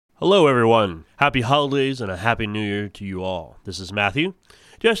Hello, everyone. Happy holidays and a happy new year to you all. This is Matthew.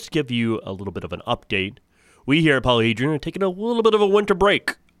 Just to give you a little bit of an update, we here at Polyhedron are taking a little bit of a winter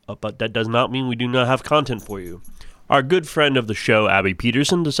break, but that does not mean we do not have content for you. Our good friend of the show, Abby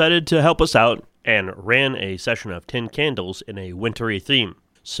Peterson, decided to help us out and ran a session of 10 candles in a wintry theme.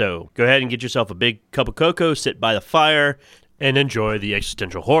 So go ahead and get yourself a big cup of cocoa, sit by the fire, and enjoy the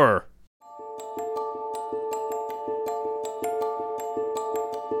existential horror.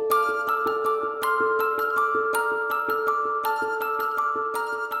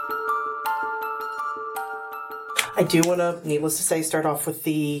 I do want to, needless to say, start off with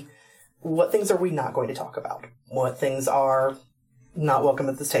what things are we not going to talk about? What things are not welcome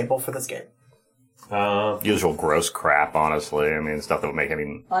at this table for this game? Usual gross crap, honestly. I mean, stuff that would make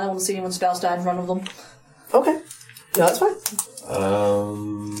any... I don't want to see anyone's spouse die in front of them. Okay. No, that's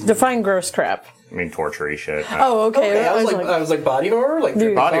fine. Define gross crap. I mean, torture-y shit. Oh, okay. I was like body horror? Like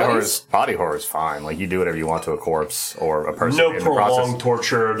Body horror is fine. Like, you do whatever you want to a corpse or a person. No prolonged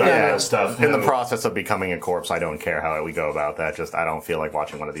torture, that kind of stuff. In the process of becoming a corpse, I don't care how we go about that. Just, I don't feel like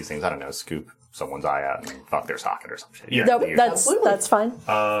watching one of these things. I don't know, scoop someone's eye out and fuck their socket or some shit. Yeah. No, that's fine.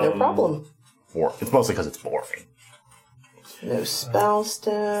 No problem. It's mostly because it's boring. No spouse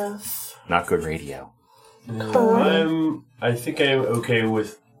death. Not good radio. I think I'm okay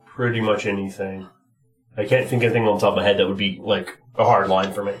with pretty much anything. I can't think of anything on the top of my head that would be like a hard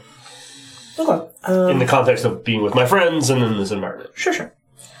line for me. Okay. In the context of being with my friends and in this environment. Sure.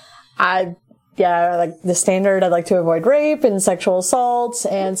 I like the standard. I'd like to avoid rape and sexual assault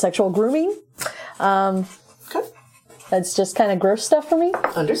and sexual grooming. Okay. That's just kind of gross stuff for me.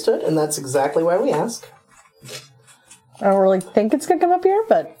 Understood, and that's exactly why we ask. I don't really think it's going to come up here,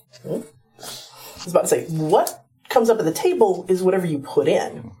 but... I was about to say, what comes up at the table is whatever you put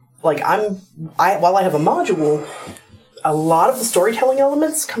in. Like, while I have a module, a lot of the storytelling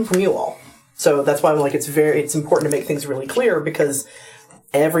elements come from you all. So that's why I'm like, it's important to make things really clear, because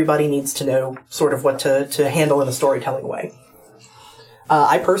everybody needs to know sort of what to handle in a storytelling way.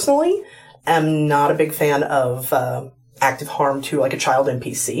 I personally am not a big fan of active harm to like a child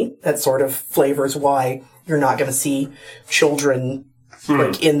NPC. That sort of flavors why you're not going to see children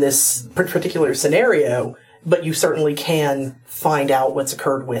like in this particular scenario, but you certainly can find out what's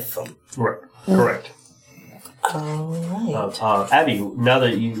occurred with them. Right. Correct. All right. Abby, now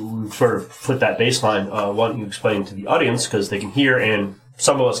that you sort of put that baseline, why don't you explain to the audience, because they can hear and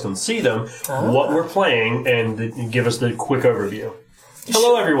some of us can see them, what we're playing, and give us the quick overview.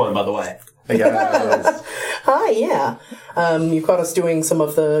 Hello, everyone, by the way. Hey, guys. Hi, yeah. You caught us doing some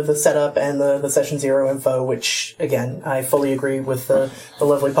of the setup and the Session Zero info, which, again, I fully agree with the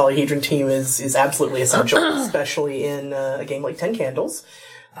lovely Polyhedron team is absolutely essential, especially in a game like 10 Candles.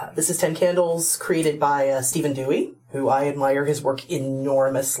 This is 10 Candles, created by Stephen Dewey, who I admire his work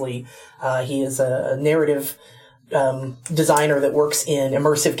enormously. He is a narrative designer that works in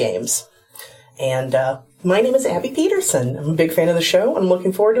immersive games. And my name is Abby Peterson. I'm a big fan of the show, and I'm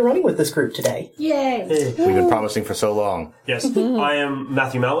looking forward to running with this group today. Yay! We've been promising for so long. Yes, I am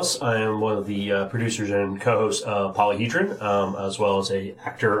Matthew Malice. I am one of the producers and co-hosts of Polyhedron, as well as an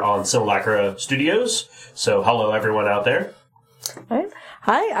actor on Simulacra Studios. So hello, everyone out there. All right.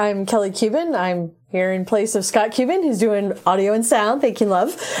 Hi, I'm Kelly Cuban. I'm here in place of Scott Cuban, who's doing audio and sound. Thank you,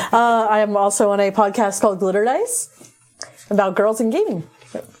 love. I am also on a podcast called Glitter Dice about girls and gaming.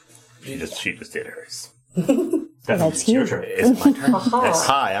 She just did hers. That's you. Your turn. It's my turn. Yes.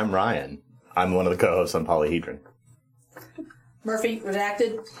 Hi, I'm Ryan. I'm one of the co-hosts on Polyhedron. Murphy,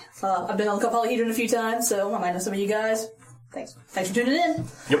 redacted. I've been on the Polyhedron a few times, so I might know some of you guys. Thanks for tuning in.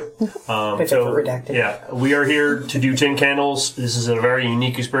 Yep. Redacted. Yeah, we are here to do 10 Candles. This is a very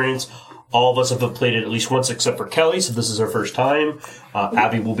unique experience. All of us have played it at least once except for Kelly, so this is her first time.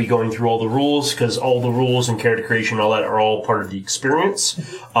 Abby will be going through all the rules, because all the rules and character creation and all that are all part of the experience.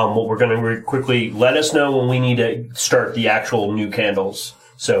 What we're going to quickly let us know when we need to start the actual new candles.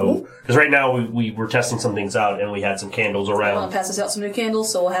 So, because right now we were testing some things out and we had some candles I want around. to pass us out some new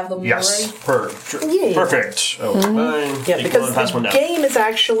candles, so we'll have them Yes, ready. perfect. Oh, fine. Yeah, Take because one, pass one the down. game is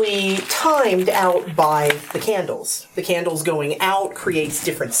actually timed out by the candles. The candles going out creates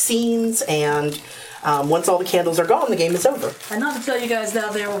different scenes, and once all the candles are gone, the game is over. And not to tell you guys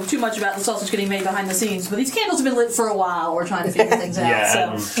out there too much about the sausage getting made behind the scenes, but these candles have been lit for a while. We're trying to figure things out.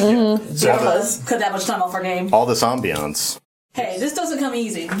 Yeah. So Because cut that much time off our game. All this ambiance. Hey, this doesn't come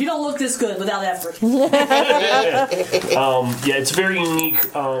easy. You don't look this good without effort. Yeah, it's very unique.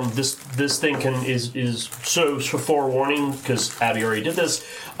 This thing is so forewarning, because Abby already did this.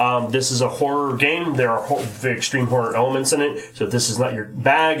 This is a horror game. There are very extreme horror elements in it. So if this is not your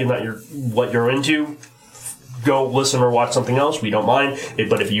bag and not what you're into, go listen or watch something else, we don't mind.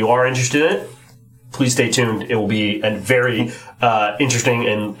 But if you are interested in it, please stay tuned. It will be a very interesting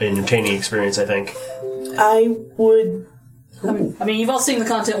and entertaining experience, I think. I would... I mean, you've all seen the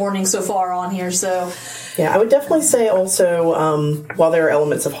content warning so far on here, so... Yeah, I would definitely say also, while there are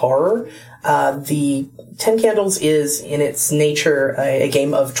elements of horror, the 10 Candles is, in its nature, a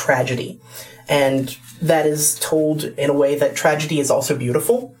game of tragedy. And that is told in a way that tragedy is also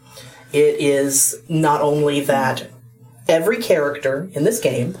beautiful. It is not only that every character in this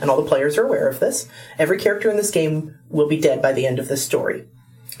game, and all the players are aware of this, every character in this game will be dead by the end of this story.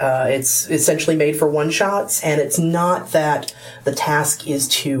 It's essentially made for one-shots, and it's not that the task is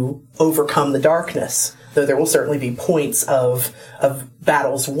to overcome the darkness, though there will certainly be points of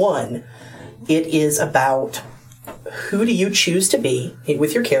battles won. It is about who do you choose to be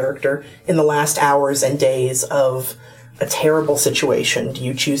with your character in the last hours and days of a terrible situation. Do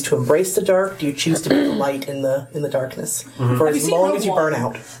you choose to embrace the dark? Do you choose to be the light in the darkness? For as long as you burn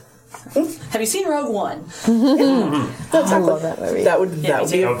out. Have you seen Rogue One? I love that movie. That would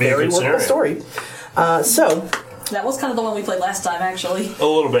be a very workable story. So That was kind of the one we played last time, actually. A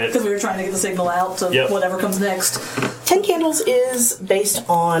little bit. Because we were trying to get the signal out to whatever comes next. 10 Candles is based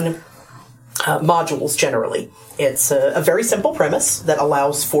on modules, generally. It's a very simple premise that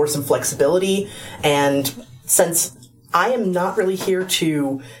allows for some flexibility, and since I am not really here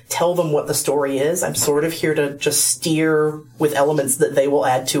to tell them what the story is, I'm sort of here to just steer with elements that they will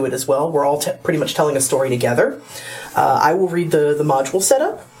add to it as well. We're all pretty much telling a story together. I will read the module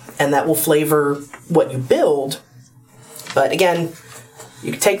setup, and that will flavor what you build. But again,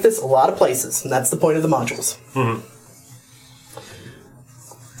 you can take this a lot of places, and that's the point of the modules. Mm-hmm.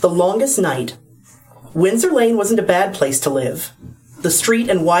 The Longest Night. Windsor Lane wasn't a bad place to live. The street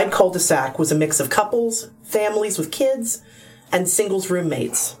and wide cul-de-sac was a mix of couples, families with kids, and singles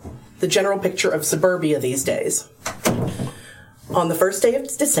roommates. The general picture of suburbia these days. On the first day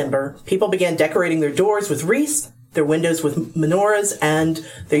of December, people began decorating their doors with wreaths, their windows with menorahs, and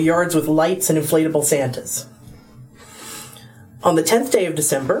their yards with lights and inflatable Santas. On the 10th day of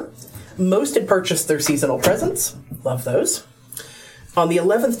December, most had purchased their seasonal presents. Love those. On the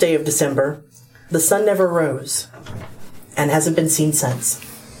 11th day of December, the sun never rose and hasn't been seen since.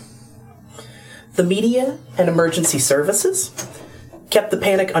 The media and emergency services kept the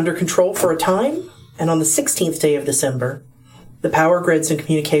panic under control for a time, and on the 16th day of December, the power grids and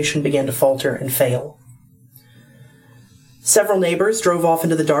communication began to falter and fail. Several neighbors drove off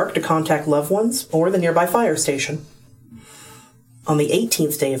into the dark to contact loved ones or the nearby fire station. On the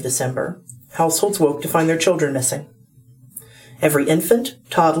 18th day of December, households woke to find their children missing. Every infant,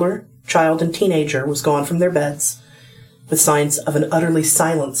 toddler, child, and teenager was gone from their beds, with signs of an utterly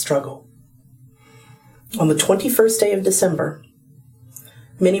silent struggle. On the 21st day of December,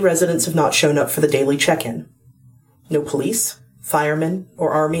 many residents have not shown up for the daily check-in. No police, firemen,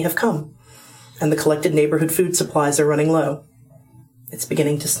 or army have come, and the collected neighborhood food supplies are running low. It's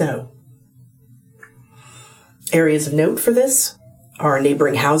beginning to snow. Areas of note for this are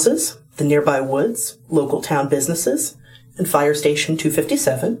neighboring houses, the nearby woods, local town businesses, and Fire Station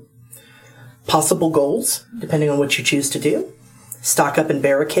 257. Possible goals, depending on what you choose to do. Stock up and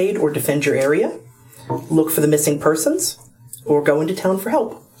barricade or defend your area. Look for the missing persons, or go into town for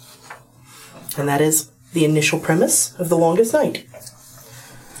help. And that is the initial premise of The Longest Night.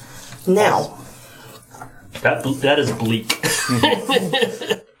 Now, that is bleak.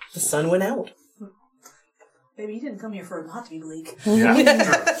 The sun went out. Baby, you didn't come here for it not to be bleak. Yeah.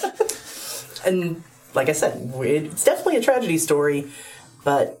 And like I said, it's definitely a tragedy story,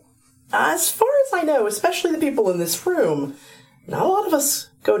 but as far as I know, especially the people in this room, not a lot of us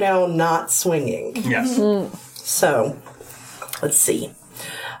go down not swinging. Yes. So, let's see.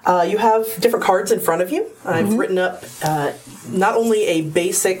 You have different cards in front of you. I've written up not only a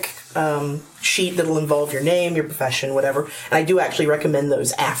basic sheet that'll involve your name, your profession, whatever, and I do actually recommend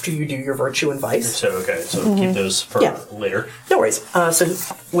those after you do your virtue and vice. So, okay, so keep those for later. No worries. So,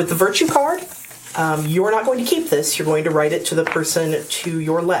 with the virtue card, you're not going to keep this. You're going to write it to the person to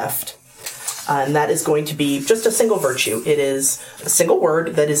your left. And that is going to be just a single virtue. It is a single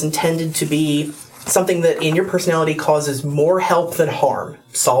word that is intended to be something that in your personality causes more help than harm,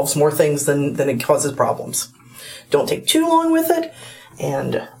 solves more things than it causes problems. Don't take too long with it,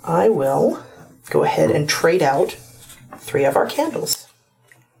 and I will go ahead and trade out 3 of our candles.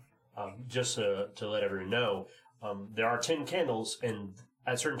 Just to let everyone know, there are 10 candles, and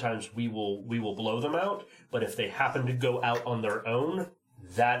at certain times we will blow them out, but if they happen to go out on their own,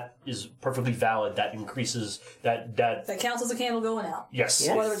 that is perfectly valid. That increases that counts as a candle going out. Yes.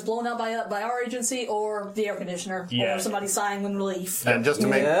 Whether it's blown out by our agency or the air conditioner or somebody sighing in relief. And just to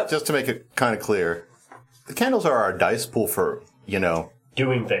make it kind of clear, The candles are our dice pool for,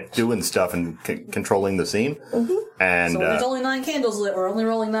 Doing things. doing stuff and controlling the scene. Mm-hmm. And So there's only 9 candles lit. We're only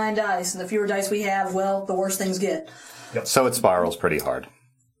rolling 9 dice, and the fewer dice we have, well, the worse things get. so it spirals pretty hard.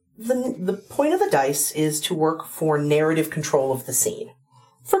 The point of the dice is to work for narrative control of the scene.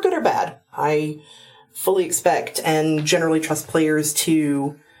 For good or bad. I fully expect and generally trust players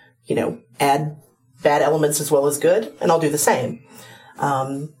to, add bad elements as well as good, and I'll do the same.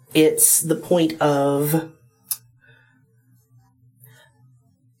 It's the point of...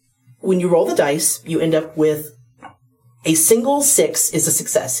 When you roll the dice, you end up with a single 6 is a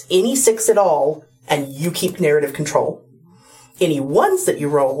success. Any 6 at all, and you keep narrative control. Any 1s that you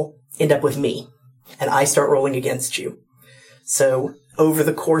roll end up with me, and I start rolling against you. So over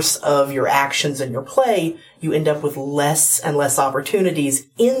the course of your actions and your play, you end up with less and less opportunities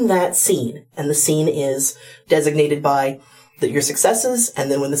in that scene. And the scene is designated by your successes,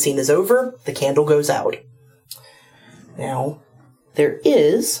 and then when the scene is over, the candle goes out. Now, there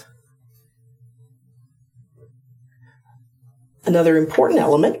is another important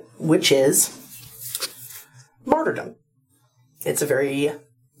element, which is martyrdom. It's a very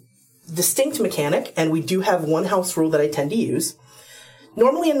distinct mechanic, and we do have one house rule that I tend to use.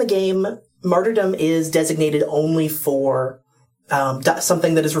 Normally in the game, martyrdom is designated only for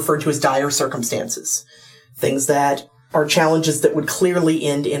something that is referred to as dire circumstances. Things that are challenges that would clearly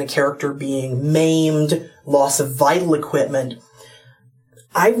end in a character being maimed, loss of vital equipment.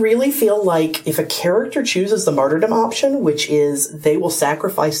 I really feel like if a character chooses the martyrdom option, which is they will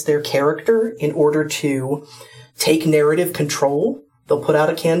sacrifice their character in order to take narrative control, they'll put out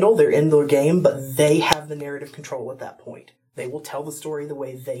a candle, they're in their game, but they have the narrative control at that point. They will tell the story the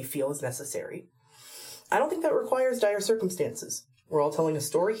way they feel is necessary. I don't think that requires dire circumstances. We're all telling a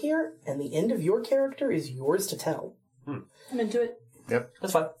story here, and the end of your character is yours to tell. I'm into it. Yep.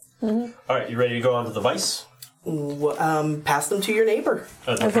 That's fine. Mm-hmm. All right, you ready to go on to the vice? Pass them to your neighbor.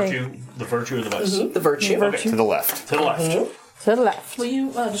 The virtue or the vice? Mm-hmm. The virtue. Okay. To the left. To the left. Mm-hmm. To the left. Will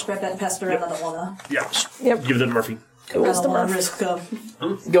you just grab that and pass it around? I don't want to. Yeah. Yep. Give it to Murphy. I don't want to risk Going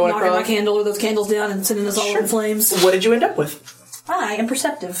knocking my across. candle or those candles down and sending us all in flames. What did you end up with? I am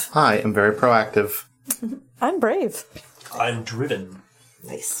perceptive. I am very proactive. I'm brave. I'm driven.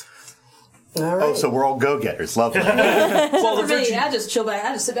 Nice. All right. Oh, so we're all go-getters. Lovely. Well, For me, I just chill back.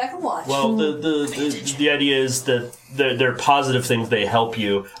 I just sit back and watch. Well, the idea is that they're positive things. They help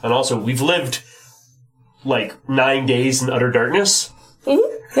you, and also we've lived like 9 days in utter darkness.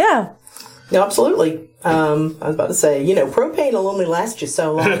 Mm-hmm. Yeah. No, absolutely. I was about to say, propane will only last you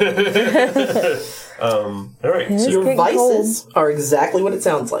so long. All right. So Your getting vices are exactly what it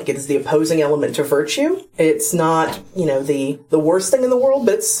sounds like. It is the opposing element to virtue. It's not, the worst thing in the world,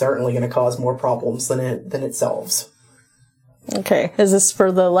 but it's certainly going to cause more problems than it solves. Okay. Is this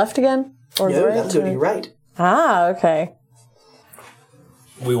for the left again? Or the No, right? that's going to be right. Ah, okay.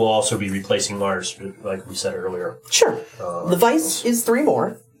 we will also be replacing ours, like we said earlier. Sure. The vice is 3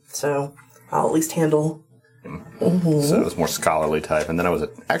 more, so I'll at least handle... So it was more scholarly type. And then I was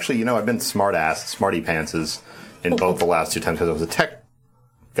actually, I've been smarty pantses in both the last 2 times because I was a tech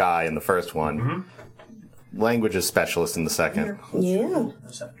guy in the first one. Languages specialist in the second. Yeah.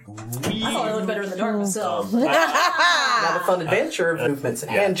 I thought I looked better in the dark myself. Have a fun adventure of movements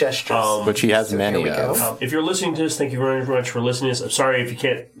and hand gestures. Which he has So many here we go. of. If you're listening to this, thank you very much for listening to this. I'm sorry if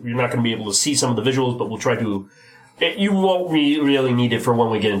you're not going to be able to see some of the visuals, but we'll try to. You won't really need it for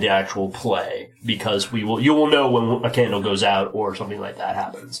when we get into actual play, because you will know when a candle goes out or something like that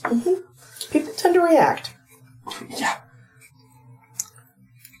happens. People tend to react. Yeah.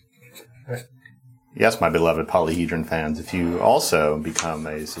 Yes, my beloved Polyhedron fans, if you also become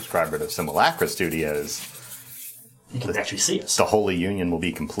a subscriber to Simulacra Studios, You can actually see us. the Holy Union will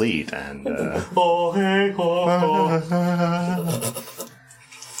be complete, and Oh, hey, oh, oh.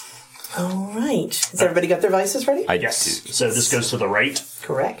 All right. Has everybody got their vices ready? Yes. So this goes to the right.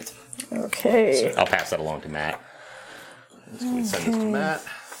 Correct. Okay. I'll pass that along to Matt. Just going to send this to Matt.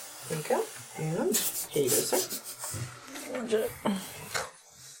 Okay. And here you go, sir.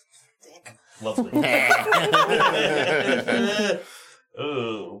 Lovely.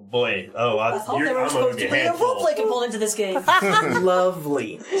 Oh, boy. Oh, I thought there were I'm supposed going to to be be a roleplay component to this game.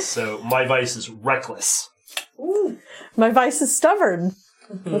 Lovely. So my vice is reckless. Ooh. My vice is stubborn.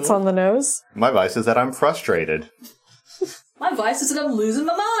 That's on the nose. My vice is that I'm frustrated. My vice is that I'm losing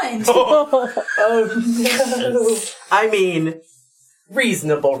my mind. Oh, no. I mean,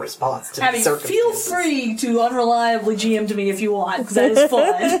 reasonable response to I the mean, feel circumstances. free to unreliably GM to me if you want, because that is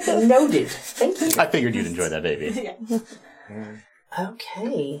fun. Noted. Thank you. I figured you'd enjoy that, baby. Yeah.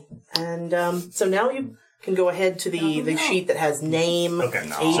 Okay. And so now you can go ahead to the sheet that has name, Okay.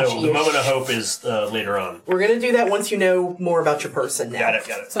 age, So the ish. moment of hope is later on. We're going to do that once you know more about your person now. Got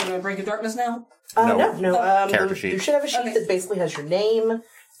it. So I'm going to Brink of Darkness now? No. Character sheet. You should have a sheet Okay. that basically has your name,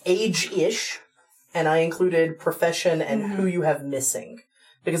 age-ish, and I included profession and who you have missing.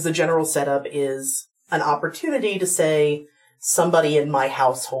 Because the general setup is an opportunity to say, somebody in my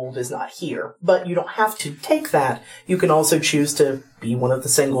household is not here. But you don't have to take that. You can also choose to be one of the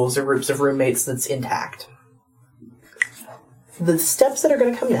singles or groups of roommates that's intact. The steps that are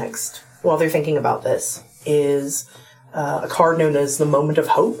going to come next, while they're thinking about this, is a card known as the Moment of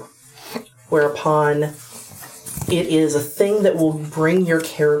Hope, whereupon it is a thing that will bring your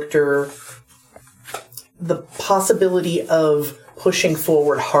character the possibility of pushing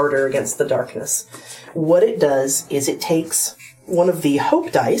forward harder against the darkness. What it does is it takes one of the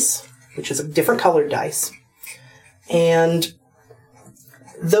hope dice, which is a different colored dice, and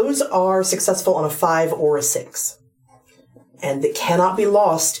those are successful on a 5 or a 6. And it cannot be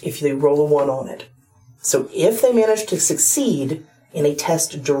lost if they roll a 1 on it. So if they manage to succeed in a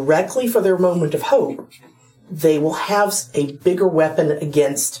test directly for their moment of hope, they will have a bigger weapon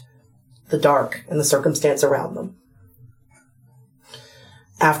against the dark and the circumstance around them.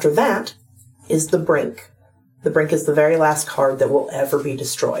 After that is the Brink. The Brink is the very last card that will ever be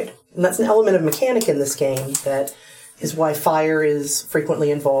destroyed. And that's an element of mechanic in this game that is why fire is frequently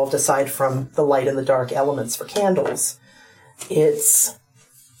involved aside from the light and the dark elements for candles. It's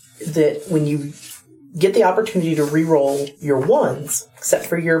that when you get the opportunity to re-roll your ones, except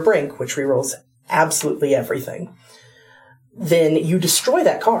for your Brink, which re-rolls absolutely everything, then you destroy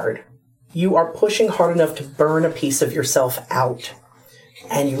that card. You are pushing hard enough to burn a piece of yourself out.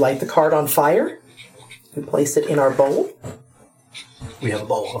 And you light the card on fire. You place it in our bowl. We have a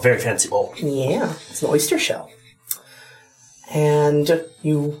bowl, a very fancy bowl. Yeah, it's an oyster shell. And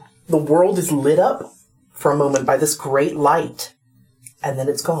the world is lit up for a moment by this great light. And then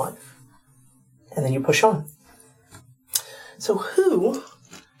it's gone. And then you push on. So who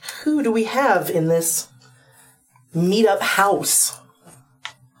do we have in this meetup house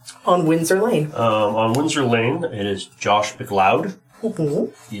on Windsor Lane? On Windsor Lane, it is Josh McLeod.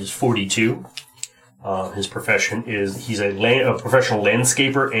 He is 42. His profession is he's a professional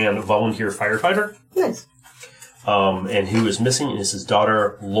landscaper and volunteer firefighter. Nice. And who is missing is his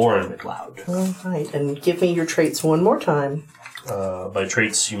daughter, Lauren McLeod. All right, and give me your traits one more time. By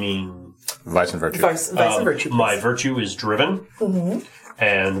traits, you mean... Vice and virtue. Vice and virtue. Please. My virtue is driven,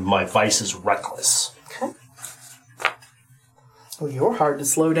 and my vice is reckless. Okay. Well, you're hard to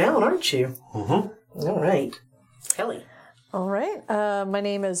slow down, aren't you? Mm-hmm. All right. Kelly. All right. My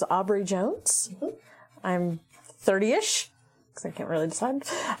name is Aubrey Jones. I'm 30-ish, because I can't really decide.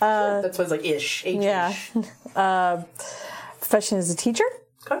 That's why it's like ish. Age-ish. Yeah. Profession is a teacher.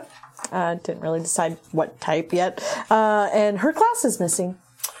 Okay. Didn't really decide what type yet. And her class is missing.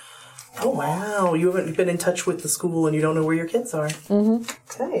 Oh, wow. You haven't been in touch with the school and you don't know where your kids are.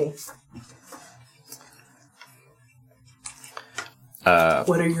 Okay.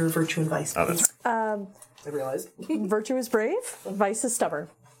 What are your virtue and vice, please? I realized. Virtue is brave. Vice is stubborn.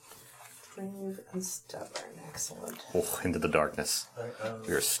 Brave and stubborn. Excellent. Oh, into the darkness.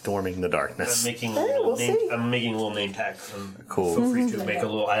 We are storming the darkness. I'm making we'll see. I'm making a little name tag. Cool. Feel free to make a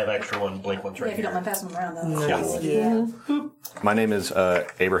little. I have extra blank ones Yeah, right if you don't mind here. passing them around, though. Yeah. My name is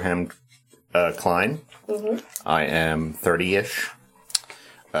Abraham Klein. I am 30-ish.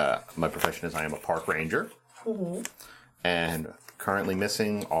 My profession is I am a park ranger. And currently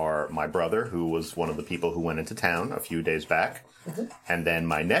missing are my brother, who was one of the people who went into town a few days back. And then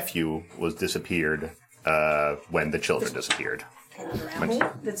my nephew was disappeared when the children disappeared.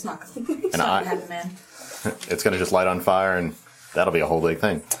 It's not, it's And not gonna happen, man. It's going to just light on fire, and that'll be a whole big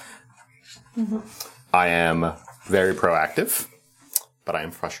thing. I am very proactive, but I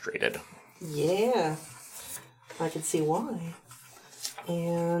am frustrated. Yeah. I can see why.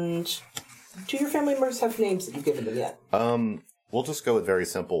 And do your family members have names that you've given them yet? We'll just go with very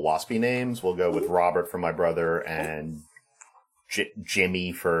simple waspy names. We'll go with Robert for my brother and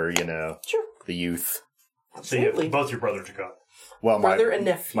Jimmy for, Sure. the youth. So you Absolutely. have both your brothers to go. Well, Brother and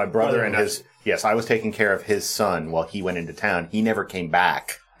nephew. My brother Brother and and his... Yes, I was taking care of his son while he went into town. He never came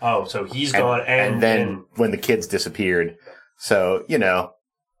back. Oh, so he's gone, And then when the kids disappeared, so,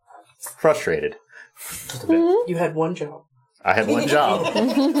 frustrated. You had one job. I had one job.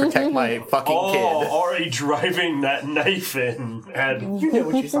 Protect my fucking kid. already driving that knife in. And You know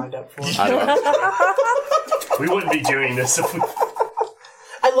what you signed up for. I don't- we wouldn't be doing this if we...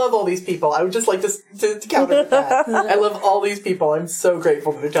 I love all these people. I would just like to counter with that. I love all these people. I'm so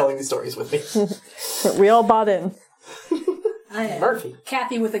grateful that they're telling these stories with me. We all bought in. I am Murphy.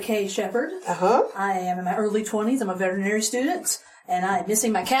 Kathy with a K Shepherd. Uh-huh. I am in my early 20s. I'm a veterinary student, and I'm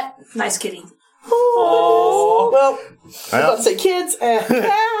missing my cat. Nice kitty. Well, I was about to say kids. As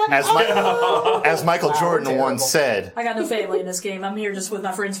Michael Jordan terrible. once said, I got no family in this game. I'm here just with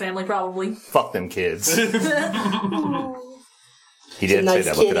my friend's family, probably. fuck them kids. He did Nice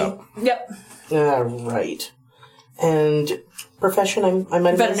say that, look it kitty. up. Yep. All right. And profession, I might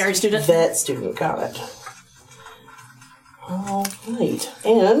have Veterinary missed. student. Vet student, got it. All right.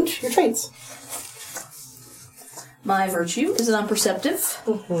 And your traits. My virtue is that I'm perceptive,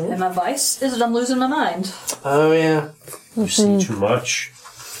 and my vice is that I'm losing my mind. Oh, yeah. You see too much.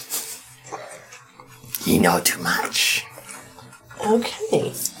 You know too much.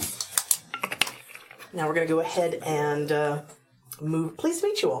 Okay. Now we're going to go ahead and move. Pleased to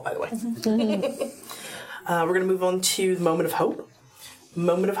meet you all, by the way. We're going to move on to the moment of hope.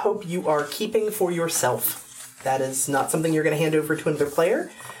 Moment of hope you are keeping for yourself. That is not something you're going to hand over to another player.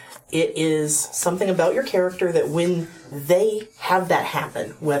 It is something about your character that when they have that happen,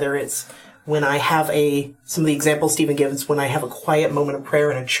 whether it's when I have some of the examples Stephen gives, when I have a quiet moment of prayer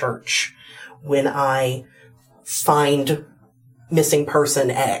in a church, when I find missing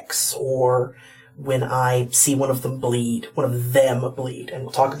person X, or when I see one of them bleed, and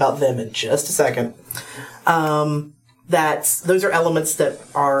we'll talk about them in just a second. Those are elements that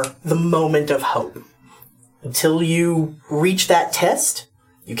are the moment of hope. Until you reach that test,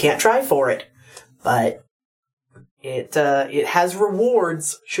 you can't try for it, but it has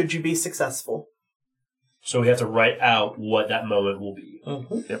rewards should you be successful. So we have to write out what that moment will be.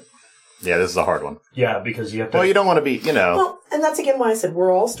 Yep. Yeah, this is a hard one. Yeah, because you have to... Well, you don't want to be, Well, and that's again why I said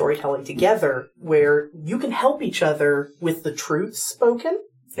we're all storytelling together, where you can help each other with the truths spoken.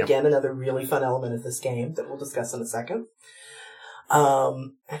 Yep. Again, another really fun element of this game that we'll discuss in a second.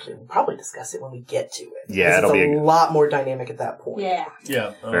 Actually, we'll probably discuss it when we get to it. Yeah, It's it'll be a lot more dynamic at that point. Yeah.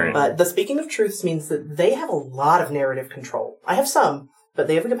 Yeah. Very- But the speaking of truths means that they have a lot of narrative control. I have some, but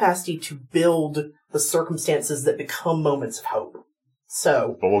they have the capacity to build the circumstances that become moments of hope.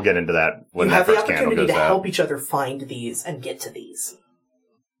 So, But we'll get into that when you that have the first candle opportunity goes to out. help each other find these and get to these.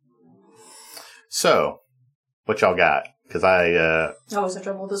 So, what y'all got? Because I always have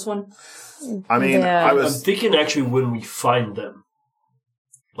trouble with this one. I mean, Yeah. I I'm was... thinking actually when we find them.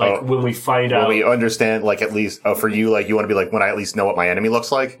 Like, Oh. when we find Well, out... we understand, like, at least... Oh, for you, like, you want to be like, when I at least know what my enemy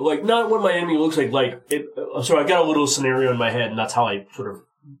looks like? Like, not what my enemy looks like. So I got a little scenario in my head, and that's how I sort of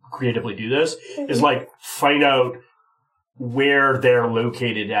creatively do this, is like, find out where they're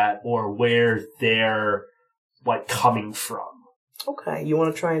located at, or where they're, like, coming from. Okay, you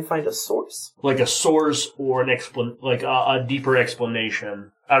want to try and find a source? Like a source or a deeper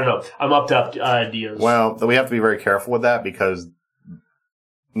explanation. I don't know. I'm up to ideas. Well, we have to be very careful with that because,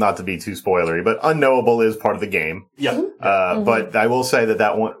 not to be too spoilery, but unknowable is part of the game. Yeah. But I will say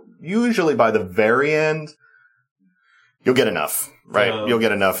that one, usually by the very end, you'll get enough, right? You'll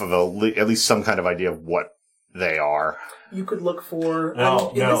get enough of at least some kind of idea of what they are. You could look for... No,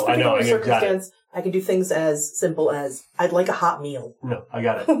 in this I know, particular I got it. circumstance, I can do things as simple as, I'd like a hot meal. No, I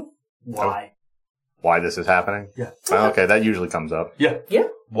got it. Why? Why this is happening? Yeah. Okay, that usually comes up. Yeah. Yeah.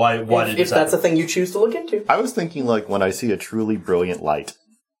 Why If did this that's a happen? thing you choose to look into. I was thinking like when I see a truly brilliant light,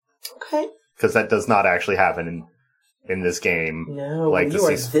 Okay. because that does not actually happen in this game. No, Like when to you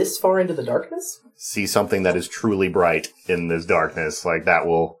are see- this far into the darkness? See something that is truly bright in this darkness, like that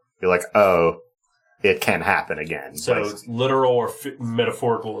will be like, oh, it can happen again. So Like, it's literal or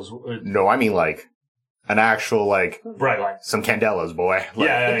metaphorical is no, I mean like an actual like right. some candelas, boy. Like,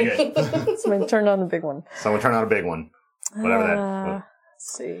 Yeah. Someone turned on the big one. Someone turn on a big one. Whatever that.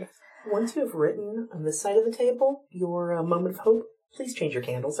 Let's see. Once you have written on this side of the table your moment of hope, please change your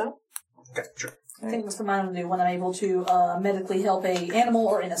candles out. Okay, sure. I think that's what I'm going to do when I'm able to medically help a animal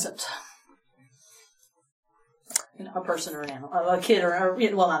or innocent. A person or an animal. A kid or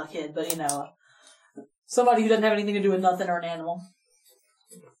well, not a kid, but, somebody who doesn't have anything to do with nothing or an animal.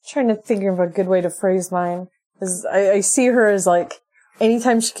 Trying to think of a good way to phrase mine. Is I see her as like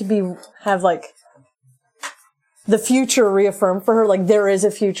anytime she could have like the future reaffirmed for her, like there is a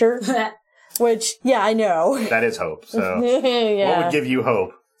future. Which, yeah, I know. That is hope. So Yeah. what would give you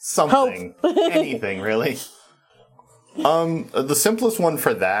hope? Something. Anything, really. The simplest one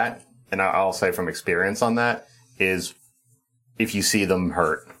for that, and I'll say from experience on that, is if you see them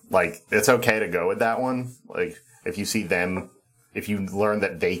hurt. Like, it's okay to go with that one. Like, if you see them, if you learn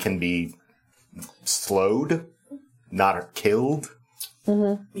that they can be slowed, not killed.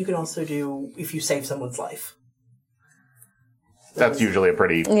 You can also do if you save someone's life. That's usually a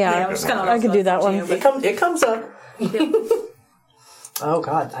pretty... Yeah, good it's one. kind of I could do that one. It comes up. Oh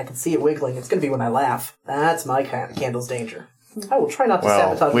god, I can see it wiggling. It's going to be when I laugh. That's my candle's danger. I will try not to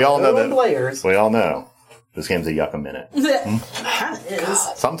Well, sabotage we all my know own that. players. We all know this game's a yuck a minute. Kind of is.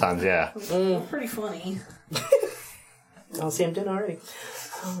 Sometimes, yeah. Pretty funny. I'll see him doing already.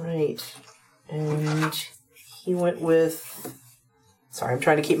 All right. And he went with... Sorry, I'm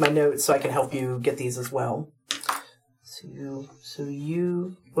trying to keep my notes so I can help you get these as well. So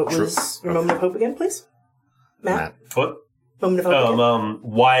you... What was your moment of hope again, please? Matt? What? Moment of hope again?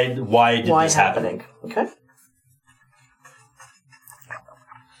 Why did Why this happen? happening? Okay.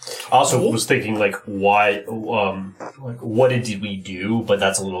 I also was thinking, like, why, what did we do? But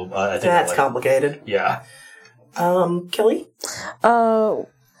that's a little, I think. That's like, complicated. Yeah. Kelly?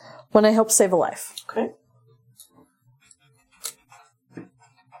 When I help save a life. Okay.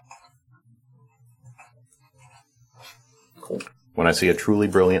 Cool. When I see a truly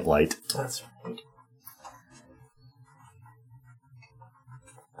brilliant light. That's right.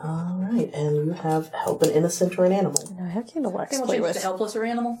 All right, and you have help an innocent or an animal. I have Candlewax Then to we'll play change it with. to helpless or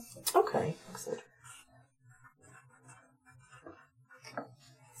animal. Okay, excellent.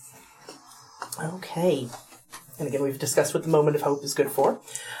 Okay. And again, we've discussed what the moment of hope is good for.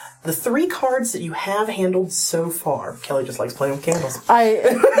 The 3 cards that you have handled so far. Kelly just likes playing with candles.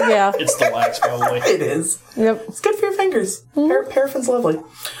 Yeah. It's the wax, probably. It is. Yep. It's good for your fingers. Paraffin's lovely.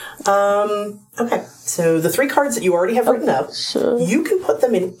 Okay, so the 3 cards that you already have written up, you can put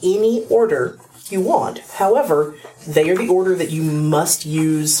them in any order you want. However, they are the order that you must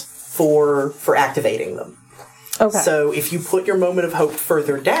use for activating them. Okay. So if you put your moment of hope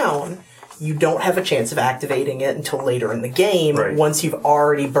further down, you don't have a chance of activating it until later in the game, Right. once you've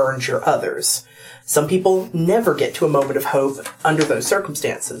already burned your others. Some people never get to a moment of hope under those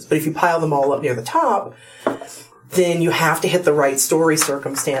circumstances, but if you pile them all up near the top, then you have to hit the right story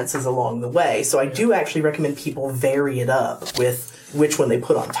circumstances along the way. So I do actually recommend people vary it up with which one they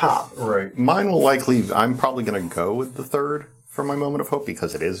put on top. Right. Mine will likely, I'm probably going to go with the 3rd for my moment of hope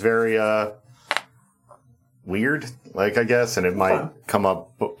because it is very, weird, like, I guess, and it might come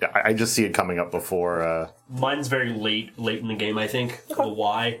up, I just see it coming up before, Mine's very late in the game, I think. The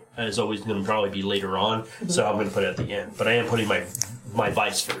why is always going to probably be later on, so I'm going to put it at the end. But I am putting my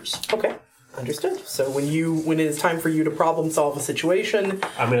vice first. Okay. Understood. So when it is time for you to problem solve a situation,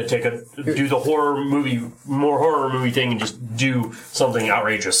 I'm going to do the more horror movie thing and just do something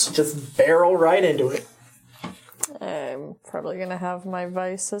outrageous. just barrel right into it. I'm probably going to have my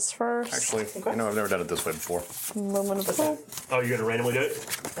vices first. actually, I've never done it this way before. Moment of hope. Oh, you're going to randomly do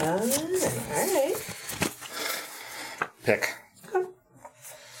it? All right. Pick.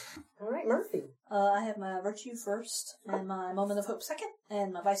 All right, Murphy. I have my virtue first, and my moment of hope second,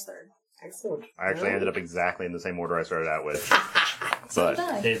 and my vice third. Excellent. I actually ended up exactly in the same order I started out with.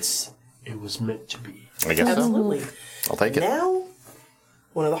 But It was meant to be. I guess so. Absolutely. I'll take it. Now,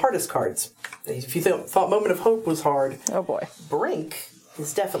 one of the hardest cards. If you thought Moment of Hope was hard, Oh boy. Brink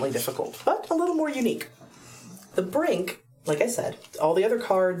is definitely difficult, but a little more unique. The Brink, like I said, all the other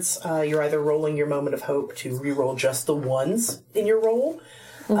cards, you're either rolling your Moment of Hope to re-roll just the ones in your roll,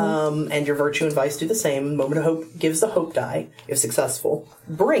 and your Virtue and Vice do the same. Moment of Hope gives the Hope die, if successful.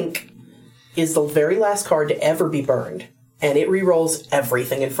 Brink is the very last card to ever be burned, and it re-rolls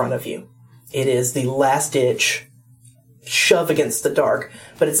everything in front of you. It is the last-ditch shove against the dark,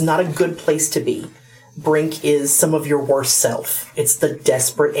 but it's not a good place to be. Brink is some of your worst self. It's the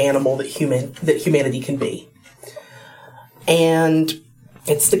desperate animal that humanity can be. And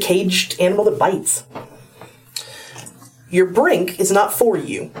it's the caged animal that bites. Your Brink is not for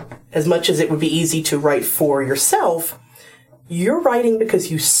you. As much as it would be easy to write for yourself, you're writing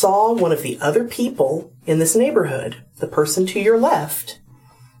because you saw one of the other people in this neighborhood, the person to your left,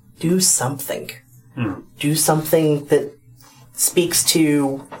 do something. Do something that speaks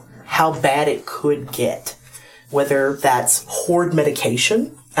to how bad it could get. Whether that's hoard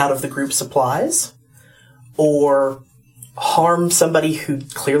medication out of the group supplies, or harm somebody who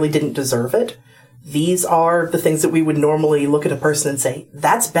clearly didn't deserve it. These are the things that we would normally look at a person and say,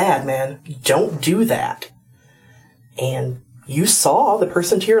 that's bad, man. Don't do that. And you saw the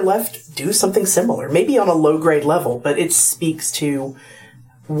person to your left do something similar, maybe on a low-grade level, but it speaks to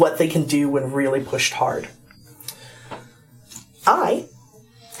what they can do when really pushed hard. I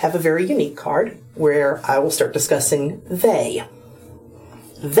have a very unique card where I will start discussing they.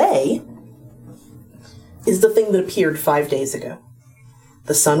 They is the thing that appeared 5 days ago.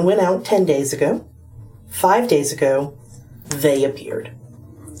 The sun went out 10 days ago. 5 days ago, they appeared.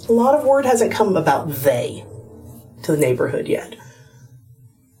 A lot of word hasn't come about they to the neighborhood yet.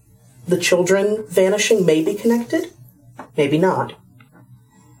 The children vanishing may be connected, maybe not.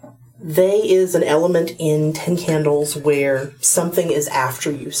 They is an element in 10 Candles where something is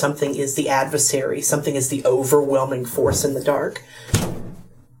after you, something is the adversary, something is the overwhelming force in the dark.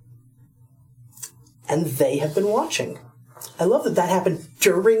 And they have been watching. I love that happened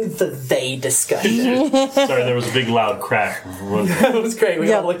during the they discussion. Sorry, there was a big loud crack. That was great.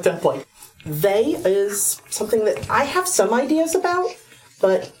 We all looked up like, they is something that I have some ideas about,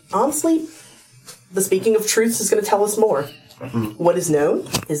 but honestly, the speaking of truths is going to tell us more. What is known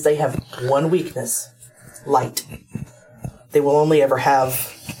is they have one weakness, light. They will only ever have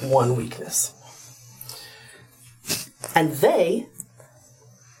one weakness. And they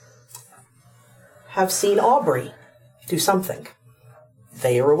have seen Aubrey do something.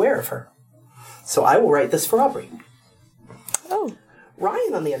 They are aware of her. So I will write this for Aubrey. Oh.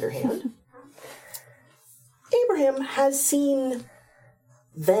 Ryan, on the other hand, Abraham has seen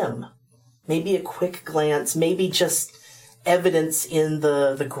them. Maybe a quick glance, maybe just evidence in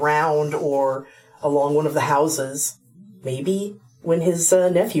the ground or along one of the houses. Maybe when his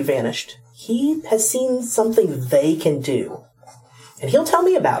nephew vanished. He has seen something they can do. And he'll tell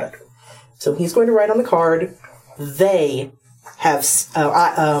me about it. So he's going to write on the card, they have,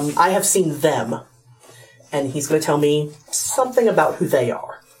 I have seen them. And he's going to tell me something about who they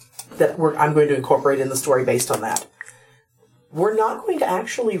are that I'm going to incorporate in the story based on that. We're not going to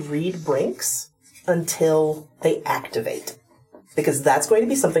actually read Brinks until they activate. Because that's going to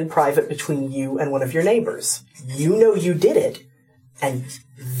be something private between you and one of your neighbors. You know you did it, and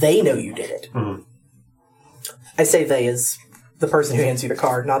they know you did it. Mm-hmm. I say they as the person who hands you the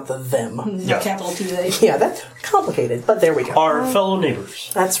card, not the them. Yeah. Capital T they. Yeah, that's complicated, but there we go. Our fellow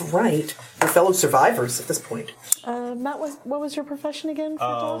neighbors. That's right. Your fellow survivors at this point. Matt, what was your profession again? For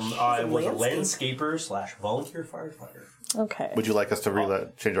I was a landscaper / volunteer firefighter. Okay. Would you like us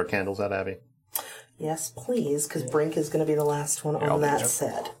to change our candles out, Abby? Yes, please, because Brink is going to be the last one on that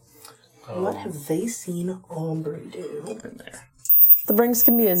set. What have they seen Aubrey do? In there. The Brinks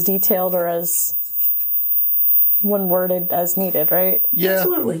can be as detailed or as one-worded as needed, right? Yeah.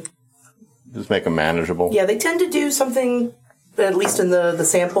 Absolutely. Just make them manageable. Yeah, they tend to do something, at least in the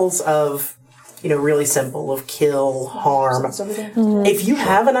samples of, really simple, of kill, harm. Mm-hmm. If you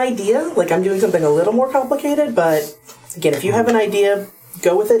have an idea, like I'm doing something a little more complicated, but again, if you have an idea,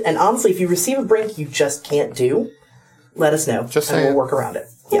 go with it. And honestly, if you receive a Brink you just can't do, let us know. Just and we'll work around it.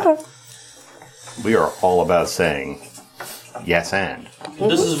 Yeah. Okay. We are all about saying yes and.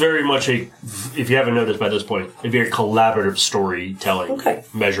 This is very much if you haven't noticed by this point, a very collaborative storytelling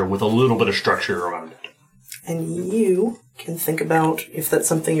measure with a little bit of structure around it. And you can think about if that's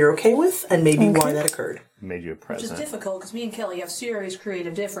something you're okay with and maybe why that occurred. Made you a present. Which is difficult because me and Kelly have serious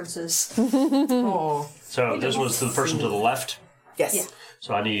creative differences. Aw. So this was the person to the left. Yes. Yeah.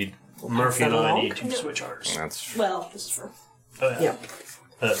 So I need Murphy and I need to switch ours. That's Well, this is for... Oh, Yeah.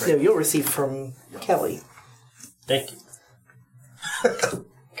 That's No, right. you'll receive from Kelly. Thank you.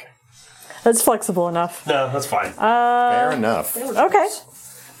 That's flexible enough. No, that's fine. fair enough. Okay.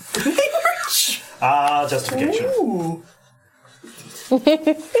 Justification. Ooh.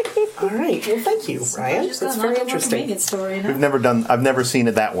 All right. Well, thank you, Ryan. Just That's got very knocked over interesting. convenience store, I've never seen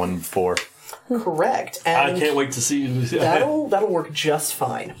that one before. Correct. I And can't wait to see. that'll work just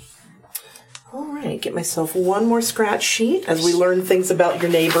fine. All right. Get myself one more scratch sheet as we learn things about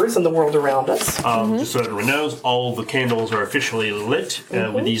your neighbors and the world around us. Just so everyone knows, all the candles are officially lit.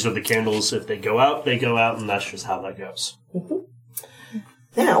 These are the candles. If they go out, and that's just how that goes.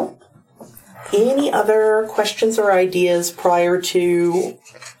 Now, any other questions or ideas prior to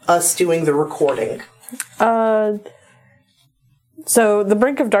us doing the recording? So the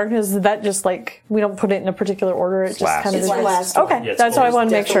Brink of Darkness, is that just like, we don't put it in a particular order? It just Last. kind of It's is. the last one. Okay, Yeah, it's that's what I always want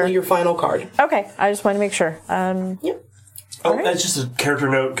to make Definitely sure. your final card. Okay, I just want to make sure. Yep. Oh, that's just a character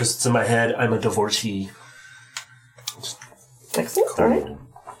note because it's in my head. I'm a divorcee. Excellent. All right.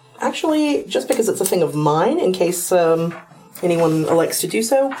 Actually, just because it's a thing of mine, in case anyone elects to do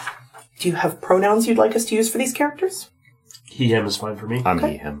so, do you have pronouns you'd like us to use for these characters? He, him is fine for me. I'm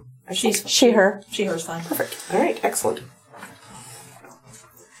he, him. She's She, her. She, her's fine. Perfect. All right. Excellent.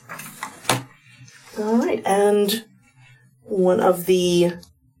 All right. And one of the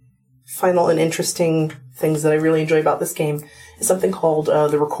final and interesting things that I really enjoy about this game is something called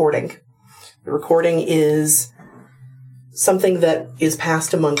the recording. The recording is something that is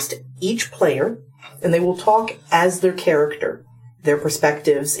passed amongst each player, and they will talk as their character, their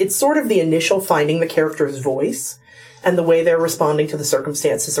perspectives. It's sort of the initial finding the character's voice and the way they're responding to the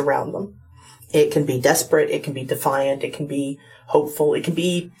circumstances around them. It can be desperate, it can be defiant, it can be hopeful, it can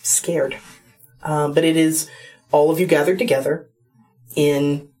be scared. But it is all of you gathered together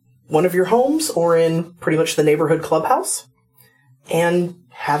in one of your homes or in pretty much the neighborhood clubhouse. and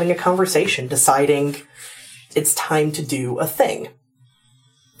having a conversation, deciding it's time to do a thing.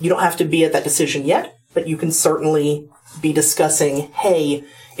 You don't have to be at that decision yet, but you can certainly be discussing, hey,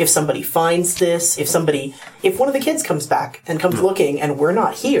 if somebody finds this, if one of the kids comes back and comes looking and we're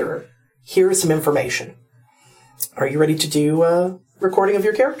not here, here is some information. Are you ready to do a recording of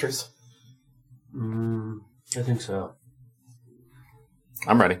your characters? I think so.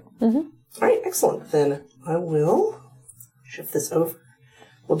 I'm ready. All right, excellent. Then I will shift this over.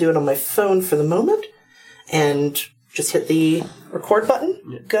 We'll do it on my phone for the moment. And just hit the record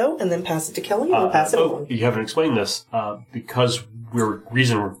button, go, and then pass it to Kelly, and we'll pass it along. You haven't explained this. Because we're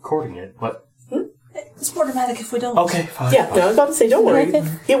recording it, but... It's more dramatic if we don't. Okay, fine. Yeah, no, I was about to say, don't worry.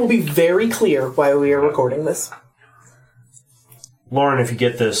 It will be very clear why we are recording this. Lauren, if you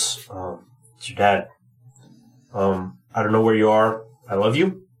get this, it's your dad. I don't know where you are. I love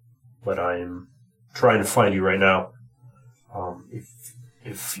you, but I'm trying to find you right now.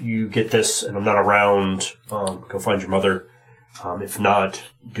 If you get this and I'm not around, go find your mother. If not,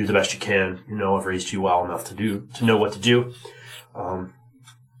 do the best you can. You know I've raised you well enough to know what to do.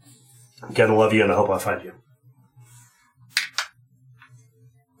 Again, I love you, and I hope I find you.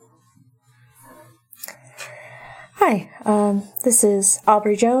 Hi, this is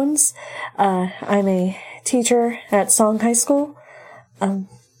Aubrey Jones. I'm a teacher at Song High School.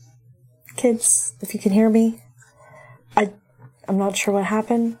 Kids, if you can hear me, I'm not sure what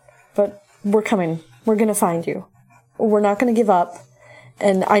happened, but we're coming. We're going to find you. We're not going to give up,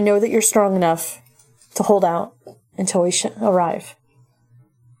 and I know that you're strong enough to hold out until we arrive.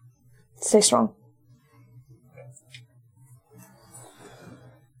 Stay strong.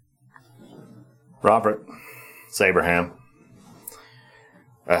 Robert, it's Abraham.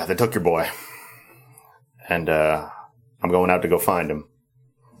 They took your boy, and I'm going out to go find him.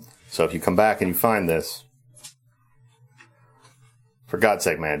 So if you come back and you find this, for God's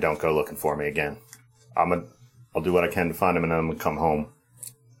sake, man, don't go looking for me again. I'll do what I can to find him, and then I'm gonna come home.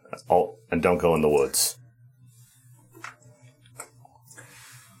 And don't go in the woods.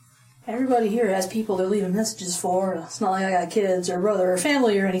 Everybody here has people they're leaving messages for. It's not like I got kids or brother or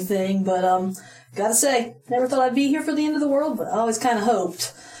family or anything, but gotta say, never thought I'd be here for the end of the world, but I always kind of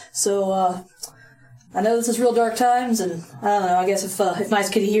hoped. So I know this is real dark times, and I don't know, I guess if Nice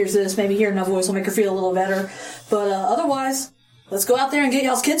Kitty hears this, maybe hearing my voice will make her feel a little better. But otherwise, let's go out there and get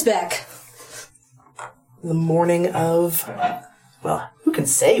y'all's kids back. The morning of... Well, who can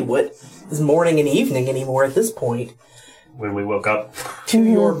say what is morning and evening anymore at this point? When we woke up. To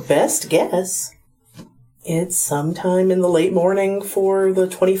your best guess, it's sometime in the late morning for the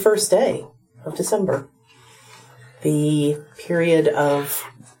 21st day of December. The period of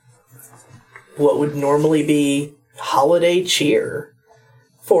what would normally be holiday cheer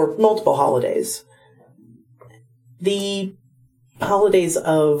for multiple holidays. The holidays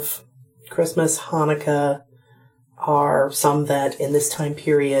of Christmas, Hanukkah, are some that in this time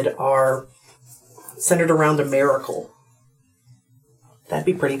period are centered around a miracle. That'd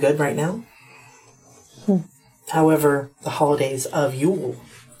be pretty good right now. However, the holidays of Yule,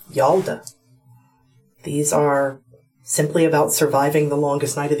 Yalda, these are simply about surviving the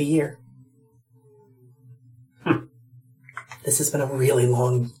longest night of the year. This has been a really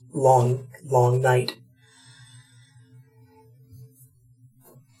long night.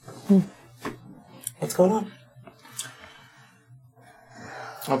 What's going on?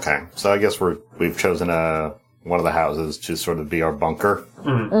 Okay, so I guess we've chosen one of the houses to sort of be our bunker.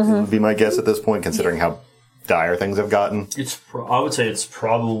 Would be my guess at this point, considering how dire things have gotten. I would say it's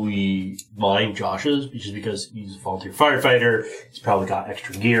probably mine, Josh's, just because he's a volunteer firefighter. He's probably got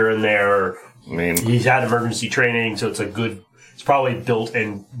extra gear in there. I mean, he's had emergency training, so it's probably built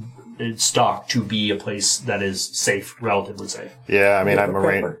and stocked to be a place that is safe, relatively safe. Yeah, I mean, I'm a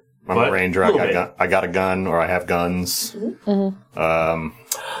ranger. I got a gun, or I have guns, and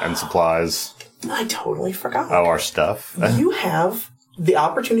supplies. I totally forgot. Oh, our stuff. You have the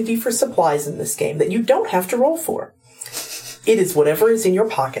opportunity for supplies in this game that you don't have to roll for. It is whatever is in your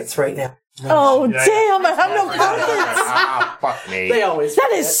pockets right now. Oh, damn, I have no pockets. Fuck me. They always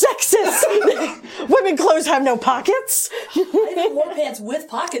That is sexist. Women clothes have no pockets. I have more pants with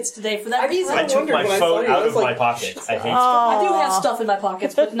pockets today for that reason. I took my phone out of my pocket. I hate stuff. I do have stuff in my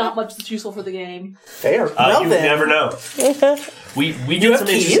pockets, but not much that's useful for the game. Fair. Well, you then. never know. We did some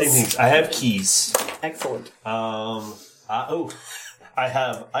keys? interesting things. I have keys. Excellent. I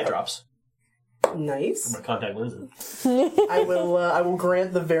have eye drops. Nice. My contact lenses. I will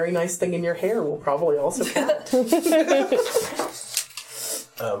grant the very nice thing in your hair will probably also count.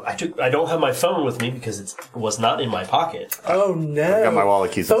 I don't have my phone with me because it was not in my pocket. Oh no. I got my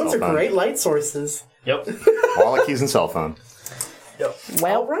wallet, keys, and Phones cell are phone. great light sources. Yep. Wallet, keys, and cell phone.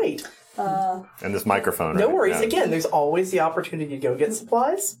 Well, right. And this microphone. No right? worries. Yeah. Again, there's always the opportunity to go get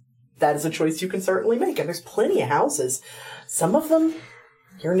supplies. That is a choice you can certainly make. And there's plenty of houses. Some of them,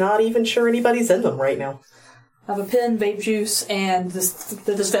 you're not even sure anybody's in them right now. I have a pen, vape juice, and this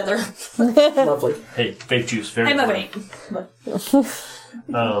feather. Lovely. Hey, vape juice. Very And my important. vape.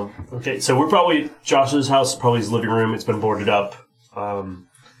 But Okay, so we're probably Josh's house, probably his living room. It's been boarded up.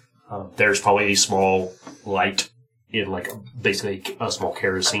 There's probably a small light in, like, basically a small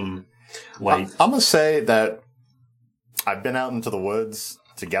kerosene light. I'm going to say that I've been out into the woods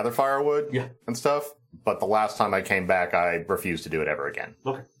to gather firewood and stuff, but the last time I came back, I refused to do it ever again.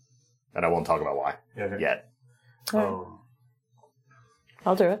 Okay. And I won't talk about why yet. I'll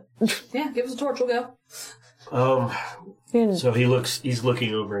do it. yeah, give us a torch, we'll go. So he's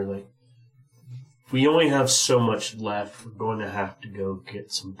looking over like, we only have so much left. We're going to have to go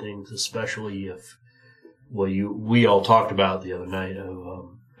get some things, especially if, we all talked about the other night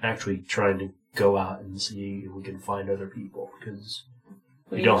of actually trying to go out and see if we can find other people, because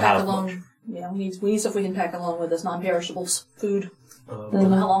we don't have much. Yeah, we need stuff we can pack along with us, non-perishables, food. Don't know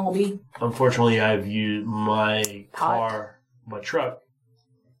how long we'll be. Unfortunately, I've used my car, my truck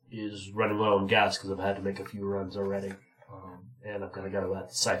is running low on gas because I've had to make a few runs already, and I've got to go out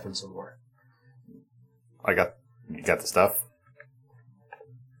to siphon somewhere. You got the stuff?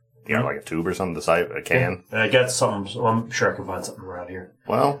 You got like a tube or something, a can? Yeah. I got something, so I'm sure I can find something around here.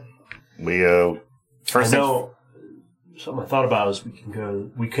 Well, Something I thought about is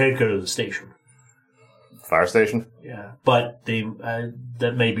we could go to the station. Fire station? Yeah, but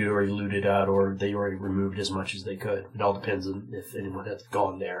that may be already looted out, or they already removed as much as they could. It all depends on if anyone has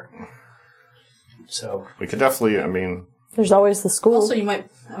gone there. So We could definitely, There's always the school. Also, you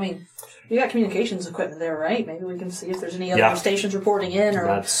got communications equipment there, right? Maybe we can see if there's any other stations reporting in or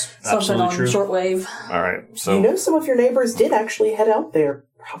that's something on true. shortwave. all right. So, You know, some of your neighbors did actually head out there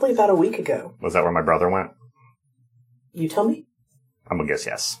probably about a week ago. was that where my brother went? You tell me? I'm going to guess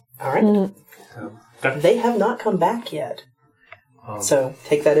yes. All right. They have not come back yet. So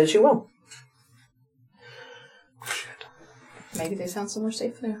take that as you will. Maybe they found somewhere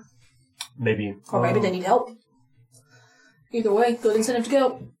safe there. maybe, Or maybe they need help. Either way, good incentive to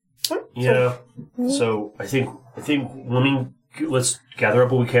go. yeah. So I think let's gather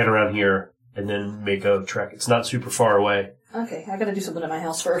up what we can around here and then make a trek. It's not super far away. Okay, I gotta do something at my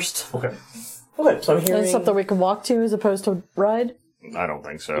house first. Okay. Okay, so I'm hearing... Is something we can walk to as opposed to ride? I don't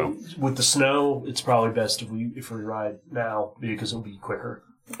think so. With the snow, it's probably best if we ride now because it'll be quicker.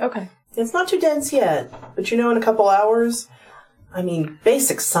 Okay. It's not too dense yet, but in a couple hours,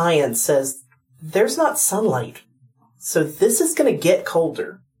 basic science says there's not sunlight. So this is going to get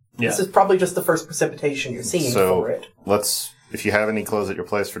colder. Yeah. This is probably just the first precipitation you're seeing for it. If you have any clothes at your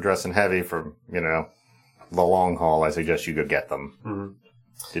place for dressing heavy for, the long haul, I suggest you go get them. Mm-hmm.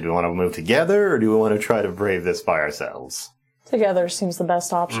 Did we want to move together, or do we want to try to brave this by ourselves? Together seems the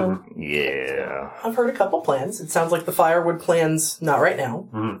best option. Yeah. I've heard a couple plans. It sounds like the firewood plan's not right now.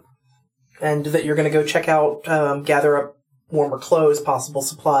 Mm-hmm. And that you're going to go check out, gather up warmer clothes, possible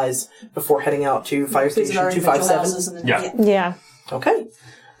supplies, before heading out to Fire Station 257. Yeah. Okay.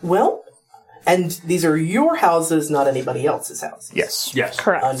 Well, and these are your houses, not anybody else's houses. Yes.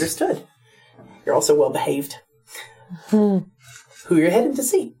 Correct. Understood. You're also well behaved. Who you're heading to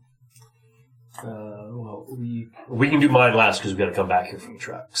see? We can do mine last because we've got to come back here from the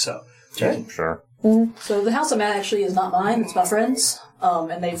truck. So Sure. So the house I'm at actually is not mine, it's my friend's,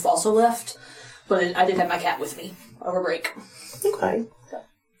 and they've also left, but I did have my cat with me over break. Okay.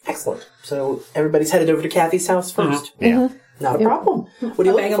 Excellent. So everybody's headed over to Kathy's house first? Yeah. Not a problem. What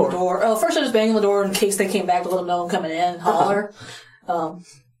are you Bang looking on the for? door. Oh, first I just bang on the door in case they came back to let them know I'm coming in and holler.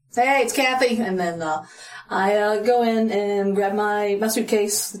 Say, hey, it's Kathy. And then I go in and grab my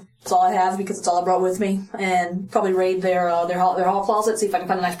suitcase. That's all I have because it's all I brought with me. And probably raid their hall closet, see if I can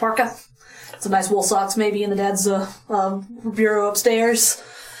find a nice parka. Some nice wool socks maybe in the dad's bureau upstairs.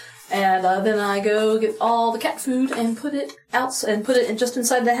 And then I go get all the cat food and put it out and put it just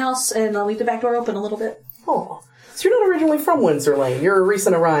inside the house and leave the back door open a little bit. Oh. So you're not originally from Windsor Lane. You're a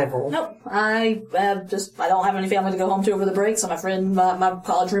recent arrival. Nope. I don't have any family to go home to over the break, so my friend, my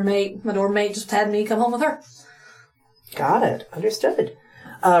college roommate, my dorm mate just had me come home with her. Got it. Understood.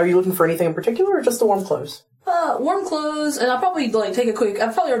 Are you looking for anything in particular or just the warm clothes? Warm clothes, and I'll probably take a quick,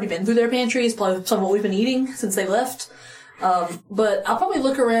 I've probably already been through their pantries, probably some of what we've been eating since they left. But I'll probably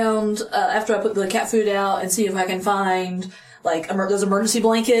look around, after I put the cat food out and see if I can find, those emergency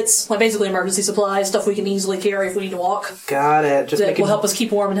blankets, basically emergency supplies, stuff we can easily carry if we need to walk. Got it. That will help us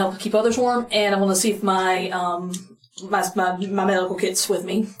keep warm and help keep others warm. And I want to see if my my medical kits with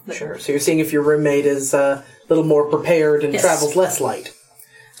me. Sure. So you're seeing if your roommate is a little more prepared and Yes. travels less light.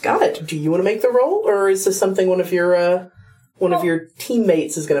 Got it. Do you want to make the roll, or is this something one of your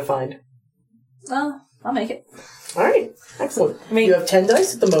teammates is going to find? I'll make it. All right. Excellent. I mean- you have 10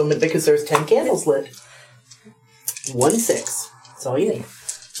 dice at the moment because there's 10 candles lit. 1 6. That's all you need.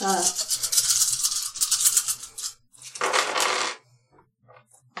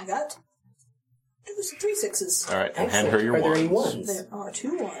 I got 3 6s. All right, and hand Excellent. her your Are there any ones. ones? There are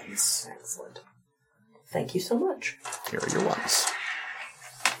 2 1s. Excellent. Thank you so much. Here are your ones.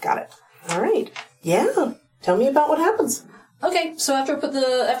 Got it. All right. Yeah. Tell me about what happens. Okay, so after I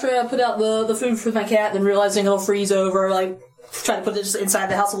put out the food for my cat, then realizing it'll freeze over, like try to put it just inside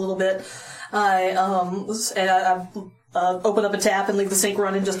the house a little bit, I open up a tap and leave the sink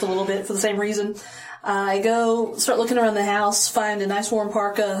running just a little bit for the same reason. I go start looking around the house, find a nice warm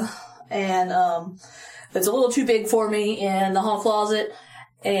parka, and it's a little too big for me in the hall closet,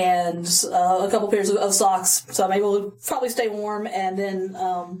 and a couple pairs of socks, so I'm able to probably stay warm. And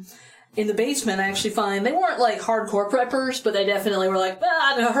then in the basement, I actually find they weren't like hardcore preppers, but they definitely were like,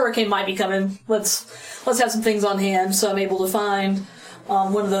 a hurricane might be coming. Let's have some things on hand. So I'm able to find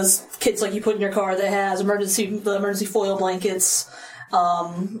one of those kits like you put in your car that has the emergency foil blankets,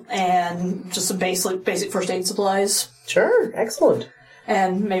 and just some basic first aid supplies, Sure. Excellent.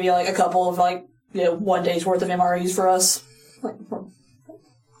 and maybe like a couple of 1 day's worth of MREs for us.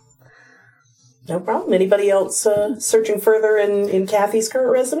 No problem. Anybody else searching further in Kathy's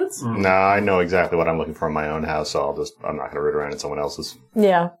current residence? No, I know exactly what I'm looking for in my own house, so I'm not going to root around in someone else's.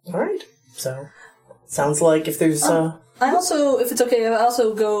 Yeah. All right. So, sounds like if there's... I also, if it's okay, I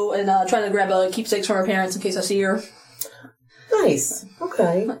also go and try to grab keepsakes from her parents in case I see her. Nice.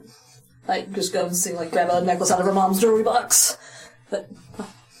 Okay. Like, just go and see, grab a necklace out of her mom's jewelry box that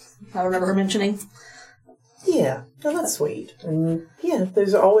I remember her mentioning. Yeah. No, that's sweet. And yeah,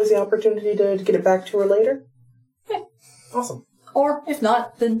 there's always the opportunity to get it back to her later. Yeah. Awesome. Or, if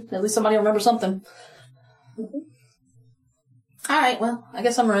not, then at least somebody will remember something. Alright, well, I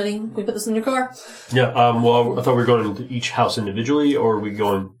guess I'm ready. We put this in your car? Yeah, well, I thought we were going to each house individually, or are we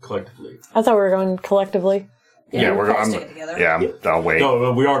going collectively? I thought we were going collectively. Yeah, we'll we're probably going. stick it together. Yeah, I'll wait.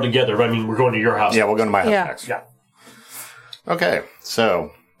 No, we are together, but I mean, we're going to your house. Yeah, we'll go to my house Yeah. next. Yeah. Okay,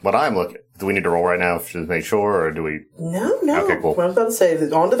 so what I'm looking. Do we need to roll right now to make sure, or do we? No. Okay, cool. Well, I was about to say,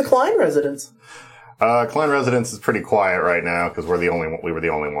 on to the Klein residence. Klein residence is pretty quiet right now because we were the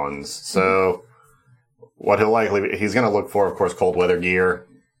only ones. So what he's going to look for, of course, cold weather gear.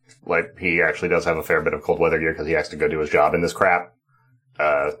 Like he actually does have a fair bit of cold weather gear because he has to go do his job in this crap.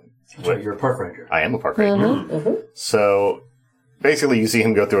 That's right, you're a park ranger. I am a park ranger. Mm-hmm. So basically, you see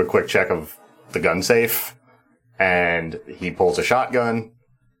him go through a quick check of the gun safe, and he pulls a shotgun.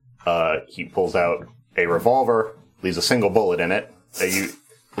 He pulls out a revolver, leaves a single bullet in it.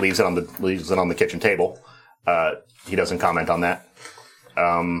 Leaves it on the kitchen table. He doesn't comment on that.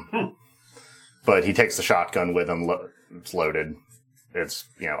 But he takes the shotgun with him. It's loaded. It's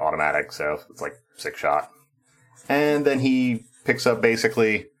automatic, so it's like 6-shot. And then he picks up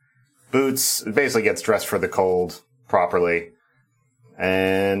basically boots. Basically gets dressed for the cold properly,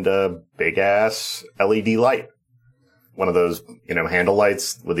 and a big ass LED light. One of those, handle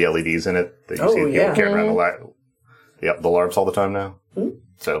lights with the LEDs in it that you see people carrying around the light. Yep, the LARPs all the time now. Mm-hmm.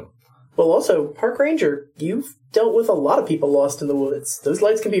 So, Well, also, park ranger, you've dealt with a lot of people lost in the woods. Those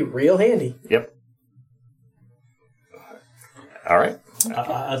lights can be real handy. yep. All right.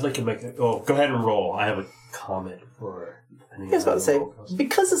 I'd like to make it. Oh, go ahead and roll. I have a comment for. I was about to say,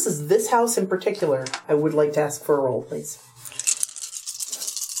 because this is this house in particular, I would like to ask for a roll, please.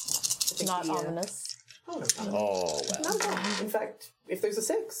 Not ominous. Oh, no. Oh, well. Not at all. In fact, if there's a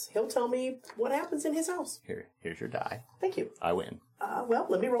 6, he'll tell me what happens in his house. Here's your die. Thank you. I win. Well,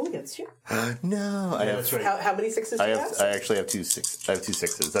 let me roll against you. No, I have. That's right. How many 6s do you have? I actually have 2 6. I have 2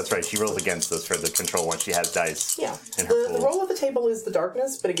 6s. That's right. She rolls against us for the control one. She has dice. Yeah. in her The pool. roll of the table is the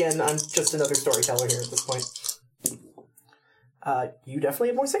darkness, but again, I'm just another storyteller here at this point. You definitely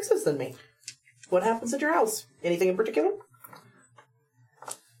have more 6s than me. What happens at your house? Anything in particular?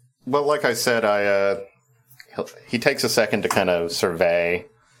 Well, like I said, he takes a second to kind of survey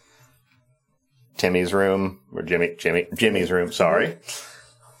Timmy's room, or Jimmy's room, sorry.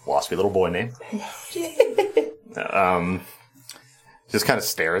 Waspy little boy name. Just kind of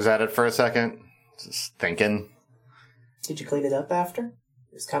stares at it for a second, just thinking. Did you clean it up after?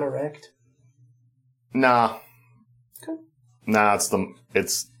 It was kind of wrecked. Nah. Okay. Nah, it's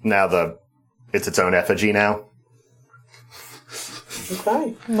its own effigy now.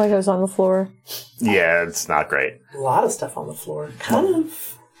 Okay. Legos on the floor. Yeah, it's not great. A lot of stuff on the floor. Kind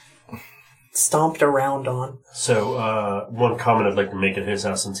of stomped around on. So, one comment I'd like to make at his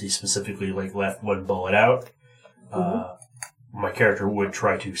house, since he specifically left one bullet out, my character would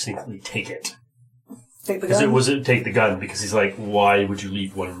try to sneakily take it. Take the Because it gun. wasn't take the gun, because he's like, why would you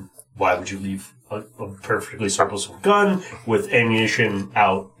leave a perfectly serviceable gun with ammunition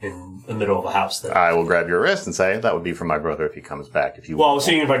out in the middle of a house? That I will grab your wrist and say, that would be for my brother if he comes back. If you well, I was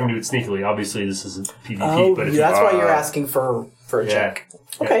seeing if I can do it sneakily. Obviously, this isn't PvP, Oh, but if that's why you're asking for a Yeah. check.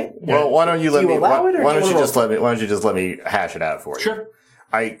 Okay. Well, why don't you let Do you me? allow it, or Why do don't you you just roll? let me hash it out for you? Sure.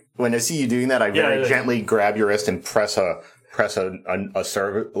 When I see you doing that, I very yeah. gently grab your wrist and press a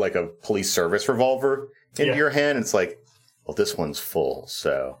police service revolver into Yeah. your hand. And it's like, well, this one's full,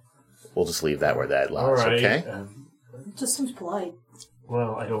 so we'll just leave that where that lies. All right. Okay. It just seems polite.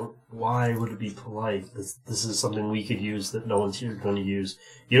 Well, I don't. Why would it be polite? This is something we could use that no one's here going to use.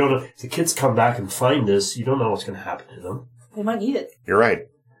 You don't know if the kids come back and find this. You don't know what's going to happen to them. They might need it. You're right.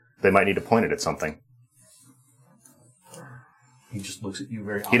 They might need to point it at something. He just looks at you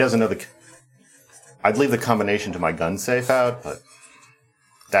very. He doesn't know the. I'd leave the combination to my gun safe out, but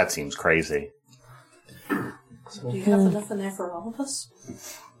that seems crazy. Do you have enough in there for all of us?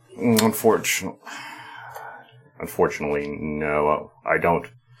 Unfortunately, no, I don't.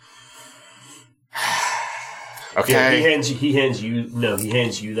 Okay. Yeah, he hands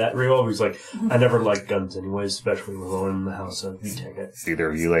you that revolver. He's like, I never liked guns anyways, especially when we're in the house, so you take it. Either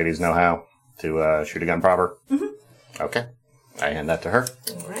of you ladies know how to shoot a gun proper? Mm-hmm. Okay. I hand that to her.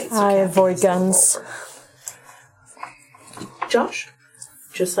 All right. So I Kathy avoid has the guns. revolver. Josh,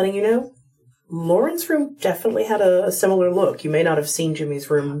 just letting you know, Lauren's room definitely had a similar look. You may not have seen Jimmy's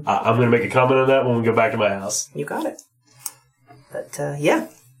room. I'm going to make a comment on that when we go back to my house. You got it. But, yeah.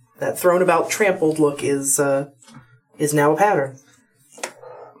 That thrown about trampled look is now a pattern.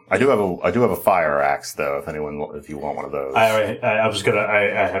 I do have a fire axe though. If you want one of those. I was going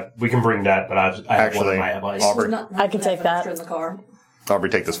to, we can bring that, but I have one Actually, in my advice. Aubrey, I can take that. In the car. Aubrey,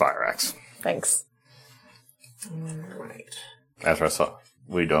 take this fire axe. Thanks. Right. As I saw,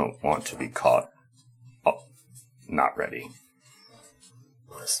 we don't want to be caught. Not ready.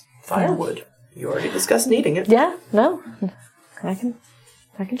 Firewood. You already discussed needing it. Yeah, no. I can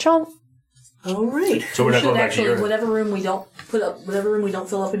chomp. All right. So we're We not should going back to actually, your... whatever room we don't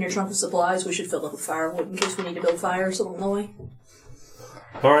fill up in your trunk with supplies, we should fill up with firewood in case we need to build fires along the way.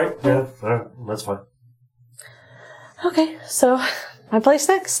 All right, yeah, all right, that's fine. Okay, so my place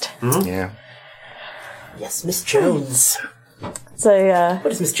next. Yeah. Yes, Miss Jones. It's a, What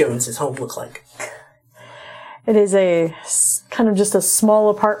does Miss Jones's home look like? it is a kind of just a small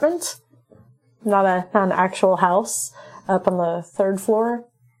apartment, not an actual house, up on the 3rd floor.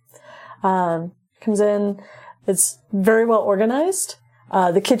 Comes in, it's very well organized.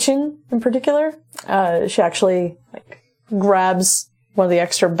 The kitchen in particular, she actually grabs one of the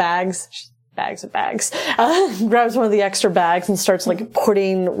extra bags, grabs one of the extra bags and starts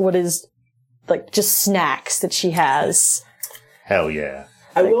putting what is just snacks that she has. Hell yeah.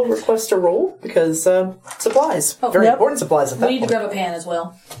 I will request a roll because supplies. Very yep. important supplies at that We need to point. grab a pan as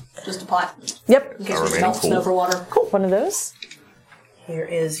well. Just a pot. Yep, In case we remaining melt cool. snow for water. one of those. Here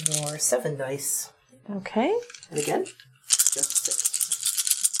is your 7 dice. Okay. And again, just 6.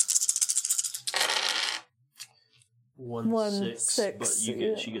 1, 6, but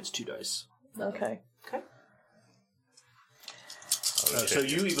she gets 2 dice. Okay. Okay. So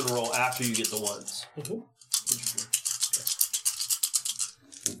you even roll after you get the ones.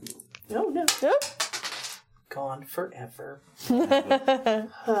 Oh, no. Yep. Gone forever.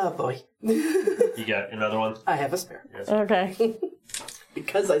 Oh, boy. You got another one? I have a spare. Okay.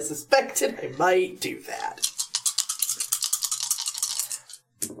 Because I suspected I might do that.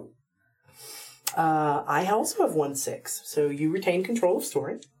 I also have 1 6, so you retain control of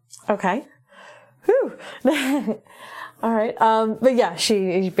story. Okay. Whew. All right. But yeah,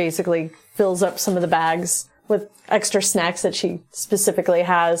 she basically fills up some of the bags with extra snacks that she specifically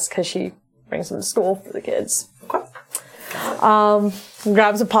has because she brings them to school for the kids. Okay.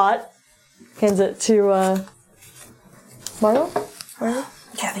 Grabs a pot, hands it to Marlo?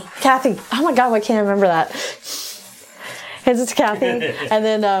 Kathy. Oh my god, I can't remember that. Hands it to Kathy, and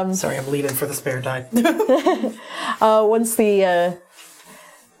then Sorry, I'm leaving for the spare die. once the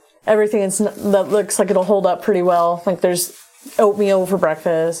everything that looks like it'll hold up pretty well, there's oatmeal for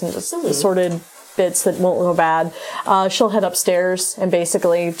breakfast and just assorted bits that won't go bad, she'll head upstairs and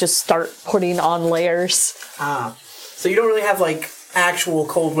basically just start putting on layers. So you don't really have actual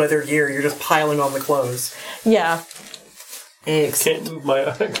cold weather gear. You're just piling on the clothes. Yeah. Can't put my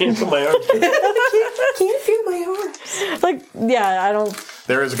arm. Can't feel my arms. I don't.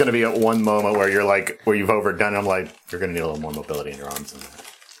 There is going to be one moment where you're where you've overdone it. I'm like, you're going to need a little more mobility in your arms than that.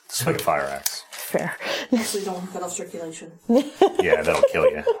 Swing a fire axe. Fair. Actually, don't cut off circulation. Yeah, that'll kill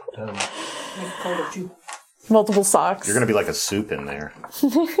you. Make it cold at you. Multiple socks. You're going to be like a soup in there.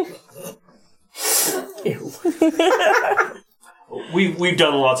 Ew. We've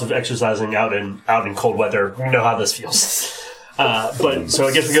done lots of exercising out in cold weather. We know how this feels. But so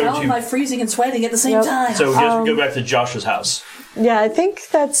I guess we go How am I to freezing and sweating at the same time? so I guess we go back to Josh's house. Yeah, I think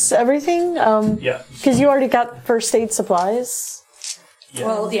that's everything. Yeah. Because you already got first aid supplies.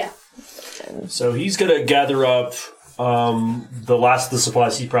 Well, yeah. So he's gonna gather up the last of the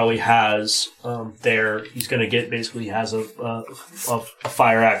supplies he probably has there. He's gonna get basically has a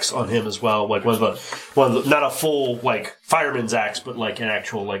fire axe on him as well, like one of the not a full like fireman's axe, but like an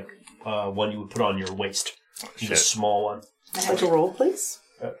actual like one you would put on your waist. Just a small one. Like a roll, please.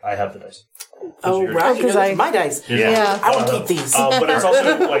 I have the dice. Oh, yours. right. Because Those are my dice. Yeah. I will keep these. But it's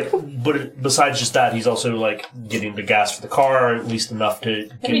also like, besides just that, he's also like getting the gas for the car, or at least enough to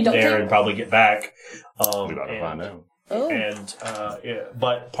get there and probably get back. We about to find out. And yeah,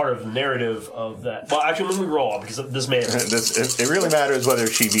 but part of the narrative of that. Well, actually, let me roll because this may. It really matters whether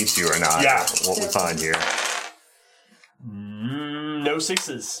she beats you or not. Yeah. What we find here. No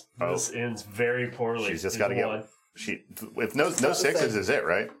sixes. This ends very poorly. She's just got to get. With no sixes is it,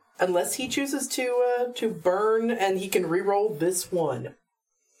 right? Unless he chooses to burn, and he can re-roll this one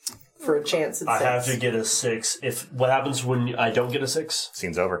for a chance at I 6. have to get a 6. What happens when I don't get a 6?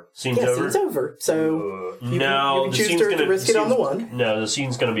 Scene's over. Scene's Yeah, over. scene's over. So you No, can the choose scene's to gonna risk it on the one. No, the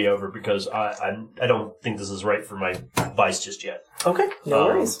scene's going to be over because I don't think this is right for my vice just yet. Okay, no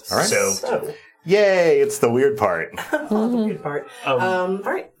worries. All right. So Yay! It's the weird part. The good part. All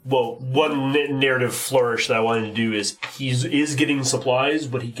right. well, one narrative flourish that I wanted to do is he is getting supplies,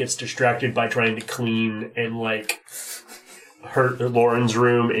 but he gets distracted by trying to clean and like Lauren's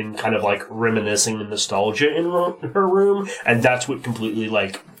room and kind of like reminiscing and nostalgia in her room, and that's what completely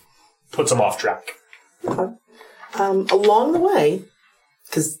like puts him off track. Along the way,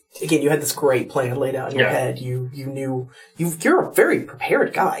 because again, you had this great plan laid out in your Yeah. head. You knew you're a very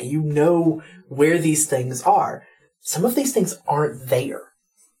prepared guy. You know where these things are. Some of these things aren't there.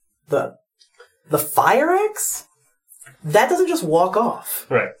 The fire axe, that doesn't just walk off.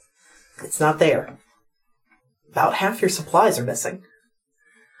 Right. It's not there. About half your supplies are missing.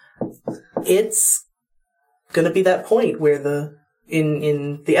 It's gonna be that point where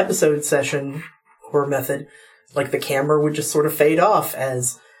in the episode session or method, like the camera would just sort of fade off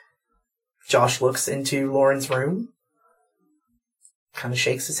as Josh looks into Lauren's room, kind of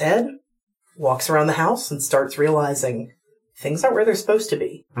shakes his head, walks around the house, and starts realizing things aren't where they're supposed to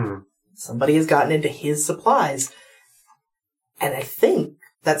be. Mm-hmm. Somebody has gotten into his supplies. And I think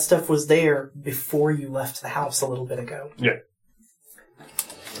that stuff was there before you left the house a little bit ago. Yeah.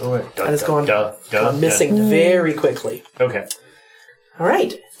 Oh, wait. And it's gone missing very quickly. Okay. All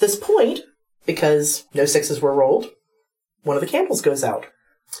right. At this point, because no 6s were rolled, one of the candles goes out.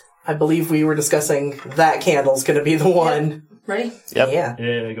 I believe we were discussing that candle's going to be the one. Ready? Yep. Yeah.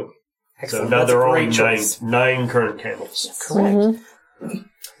 Yeah, you go. Excellent. So now That's a there are great choice. nine current candles. Correct.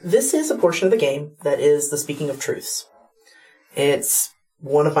 This is a portion of the game that is the speaking of truths. It's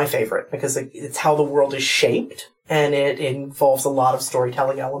one of my favorite because it's how the world is shaped, and it involves a lot of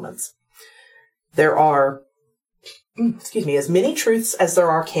storytelling elements. There are, as many truths as there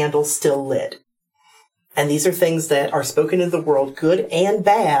are candles still lit. And these are things that are spoken in the world, good and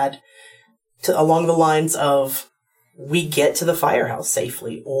bad, along the lines of, we get to the firehouse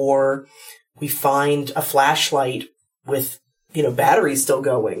safely, or we find a flashlight with, batteries still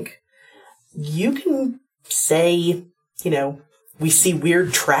going. You can say, we see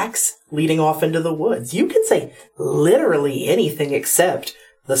weird tracks leading off into the woods. You can say literally anything except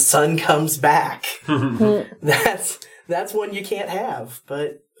the sun comes back. That's one you can't have.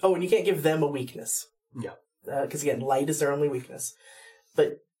 But, and you can't give them a weakness. Yeah. Because again, light is their only weakness.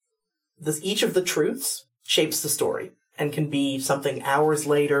 But each of the truths shapes the story and can be something hours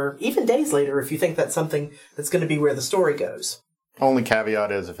later, even days later, if you think that's something that's going to be where the story goes. Only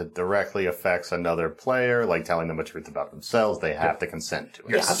caveat is if it directly affects another player, like telling them a truth about themselves, they have to consent to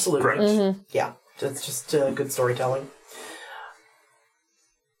it. Yeah, absolutely. Correct. Yeah, that's just good storytelling.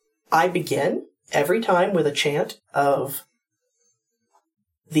 I begin every time with a chant of,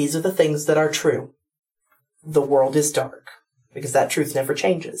 these are the things that are true. The world is dark, because that truth never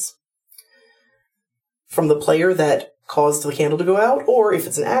changes. From the player that caused the candle to go out, or if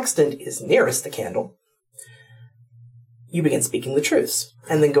it's an accident, is nearest the candle, you begin speaking the truths,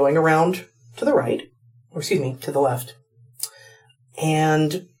 and then going around to the right, to the left.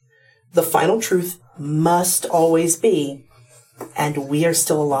 And the final truth must always be, and we are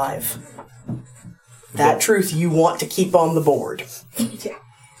still alive. That truth you want to keep on the board. Yeah.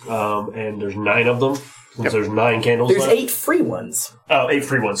 and there's 9 of them. Since there's 9 candles There's left. 8 free ones. Oh, 8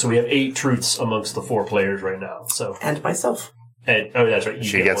 free ones. So we have 8 truths amongst the 4 players right now. So And myself. that's right. You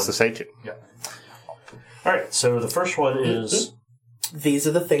She get gets one. to say 2. Yeah. All right. So the first one is These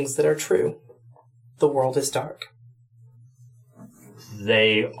are the things that are true. The world is dark.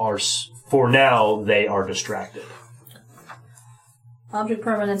 they are for now they are distracted. Object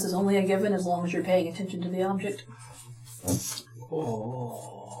permanence is only a given as long as you're paying attention to the object.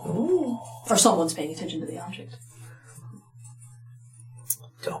 Or someone's paying attention to the object.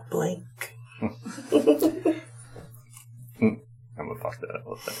 Don't blink. I'm gonna fuck that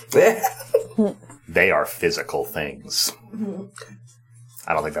up. They are physical things.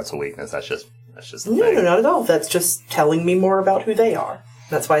 I don't think that's a weakness. That's just the No, thing. not at all. That's just telling me more about who they are.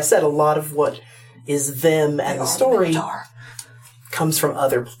 That's why I said a lot of what is them and the story comes from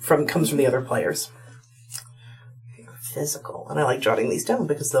the other players. Physical, and I like jotting these down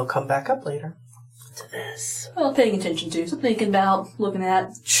because they'll come back up later. To this. Well, paying attention to, so thinking about, looking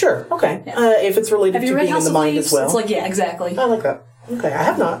at. Sure. Okay. Yeah. If it's related Have to you read being in House the of mind Leaves? as well. It's like, yeah, exactly. I like that. Okay, I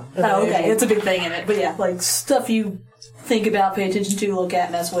have not. Oh, okay, it's a big thing in it. But yeah, like stuff you think about, pay attention to, look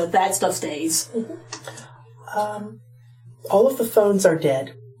at, mess with, that stuff stays. All of the phones are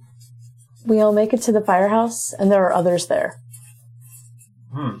dead. We all make it to the firehouse, and there are others there.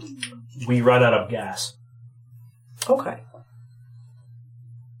 We run out of gas. Okay.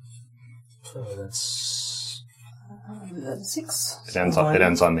 So that's 6. It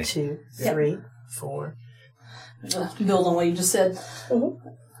ends on me. 2, 3, 4. Build on what you just said. Mhm.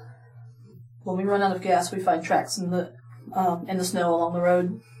 When we run out of gas, we find tracks in the snow along the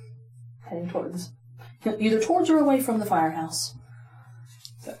road, heading towards either towards or away from the firehouse.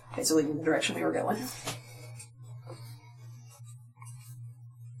 So, basically, in the direction we were going.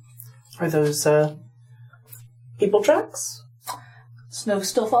 Are those people tracks? Snow's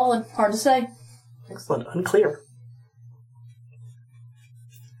still falling. Hard to say. Excellent. Unclear.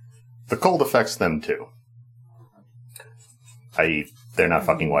 The cold affects them too. I.e., they're not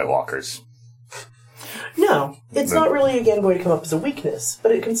fucking White Walkers. No, it's not really, again, going to come up as a weakness,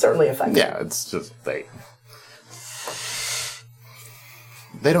 but it can certainly affect Yeah, it's just they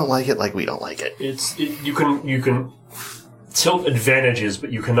don't like it like we don't like it. you can tilt advantages,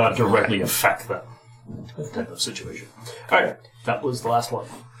 but you cannot directly affect them. That type of situation. All right, that was the last one.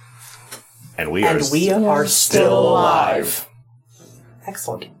 And we And we are still alive.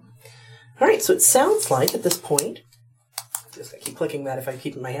 Excellent. All right, so it sounds like at this point, just gotta keep clicking that if I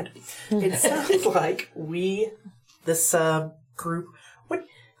keep it in my hand. It sounds like this group, what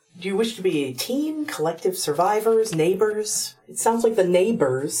do you wish to be? A team, collective survivors, neighbors? It sounds like the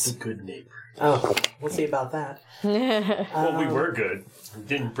neighbors. Good neighbor. Oh, we'll see about that. Well, we were good. We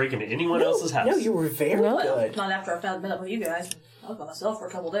didn't break into anyone else's house. No, you were very good. Not after I met up with you guys. I was by myself for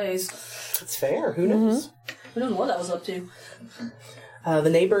a couple days. It's fair. Who knows? Who knows what I was up to? The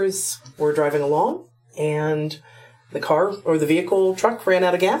neighbors were driving along, and the car or the vehicle truck ran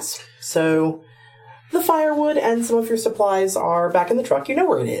out of gas. So the firewood and some of your supplies are back in the truck. You know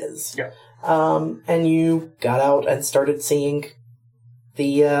where it is. Yeah. And you got out and started seeing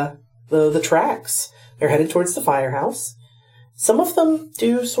the tracks. They're headed towards the firehouse. Some of them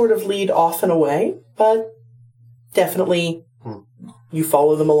do sort of lead off and away, but definitely you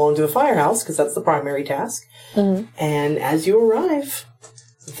follow them along to the firehouse because that's the primary task. Mm-hmm. And as you arrive,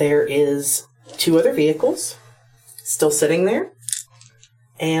 there is 2 other vehicles still sitting there.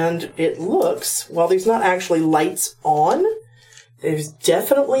 And it looks, while there's not actually lights on, there's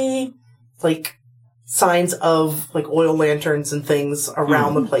definitely, like, signs of, like, oil lanterns and things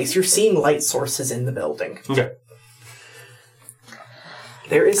around the place. You're seeing light sources in the building. Okay.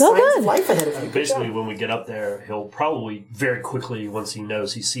 There is Go signs good. of life ahead of you. Good Basically, job. when we get up there, he'll probably very quickly, once he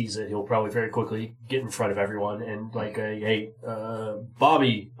knows he sees it, he'll probably very quickly get in front of everyone and like, hey,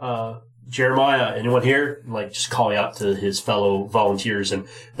 Bobby, Jeremiah, anyone here? And, like, just calling out to his fellow volunteers and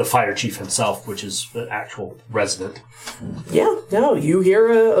the fire chief himself, which is the actual resident. Yeah, no, you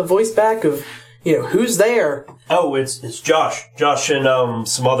hear a voice back of, who's there? Oh, it's Josh. Josh and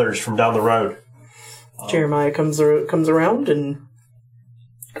some others from down the road. Jeremiah comes around and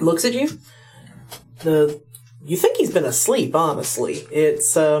looks at you. You think he's been asleep, honestly.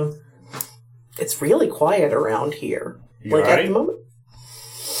 It's really quiet around here. You all At right? the moment.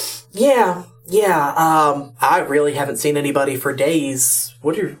 Yeah. I really haven't seen anybody for days.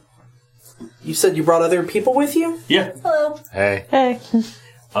 You said you brought other people with you? Yeah. Hello. Hey. Hey.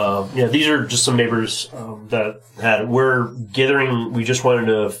 Yeah, these are just some neighbors we're gathering. We just wanted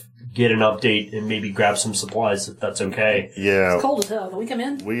to get an update and maybe grab some supplies if that's okay. Yeah. It's cold as hell. Can we come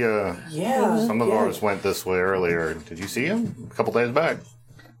in? We Yeah. some of yeah. ours went this way earlier. Did you see him? A couple days back.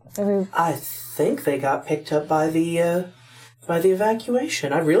 I think they got picked up by the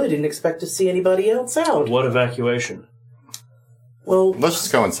evacuation. I really didn't expect to see anybody else out. What evacuation? Well, Let's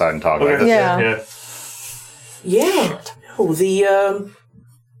just go inside and talk about this. Yeah. yeah. No,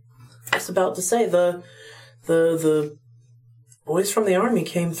 I was about to say the boys from the army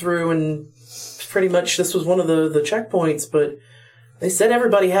came through, and pretty much this was one of the checkpoints, but they said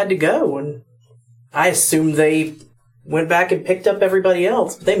everybody had to go, and I assumed they went back and picked up everybody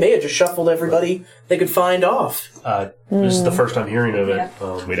else, but they may have just shuffled everybody they could find off. This is the first I'm hearing of it.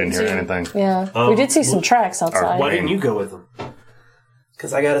 Yeah. We didn't hear anything. Yeah. We did see some tracks outside. Why didn't you go with them?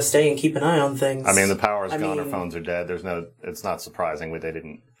 Because I gotta stay and keep an eye on things. I mean, the power's gone, our mean- phones are dead. It's not surprising they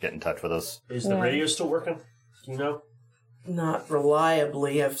didn't get in touch with us. Is the radio still working? Do you know? Not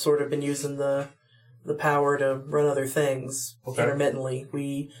reliably. I've sort of been using the power to run other things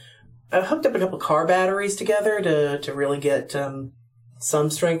intermittently. I hooked up a couple car batteries together to really get some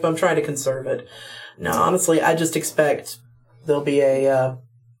strength, but I'm trying to conserve it. No, honestly, I just expect there'll be a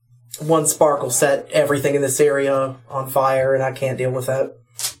one spark will set everything in this area on fire, and I can't deal with that.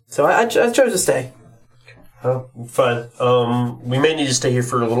 So I chose to stay. Oh, fine. We may need to stay here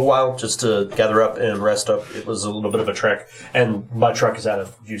for a little while just to gather up and rest up. It was a little bit of a trek, and my truck is out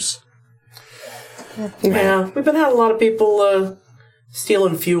of use. Yeah, we've been having a lot of people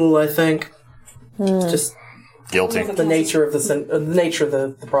stealing fuel, I think. It's just Guilty. the nature of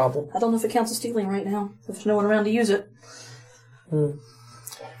the problem. I don't know if it counts as stealing right now. If there's no one around to use it.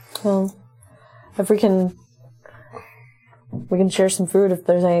 Well, if we can share some food if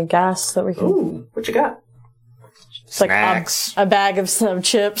there's any gas that we can. Ooh, what you got? It's like Snacks. a bag of some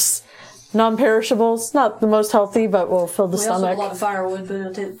chips, non-perishables. Not the most healthy, but will fill the We also have stomach. a lot of firewood, but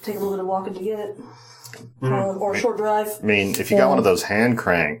it'll take a little bit of walking to get it. Or a short drive. I mean, if you got one of those hand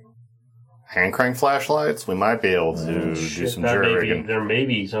crank flashlights, we might be able to do some jury rigging. There may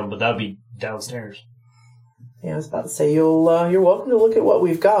be some, but that'd be downstairs. Yeah, I was about to say you're welcome to look at what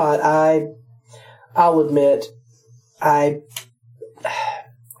we've got. I'll admit, I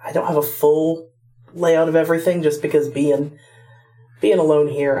don't have a full layout of everything just because being alone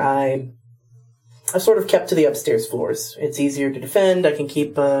here, I sort of kept to the upstairs floors. It's easier to defend. I can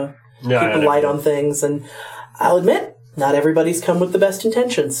keep the light on things, and I'll admit, not everybody's come with the best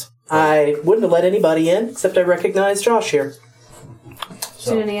intentions. I wouldn't have let anybody in, except I recognize Josh here.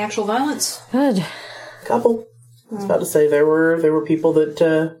 Seen any actual violence? Good. Couple. I was about to say there were people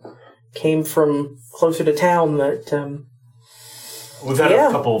that came from closer to town that. We've had a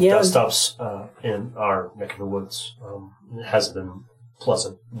couple yeah. dust ups in our neck of the woods. It hasn't been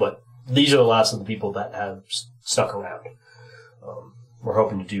pleasant, but these are the last of the people that have stuck around. We're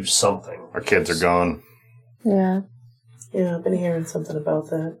hoping to do something. Our kids are gone. Yeah. Yeah, I've been hearing something about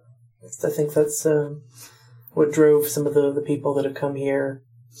that. I think that's what drove some of the people that have come here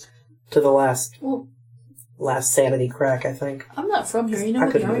to the last sanity crack, I think. I'm not from here. You know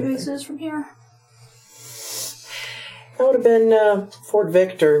what the army base is from here? That would have been Fort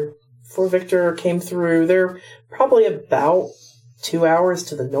Victor. Fort Victor came through. They're probably about 2 hours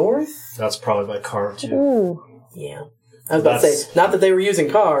to the north. That's probably by car, too. Ooh. Yeah. I was about to say, not that they were using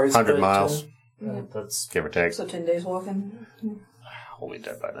cars. 100 but, miles, That's give or take. So 10 days walking. We'll be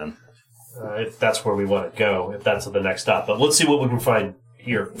dead by then. if that's where we want to go, if that's the next stop. But let's see what we can find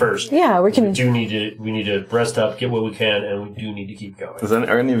here first. Yeah, we can. We need to rest up, get what we can, and we do need to keep going.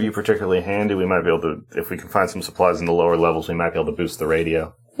 Are any of you particularly handy? We might be able to, if we can find some supplies in the lower levels, we might be able to boost the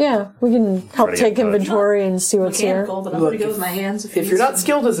radio. Yeah, we can help Try to take get in touch. inventory and see what's here. Mechanical, but I'm pretty good with my hands. If you're not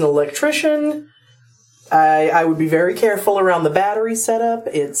skilled as an electrician, I would be very careful around the battery setup.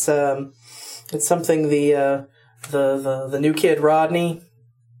 It's something the new kid Rodney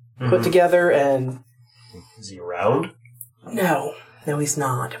put together, and Is he around? no, he's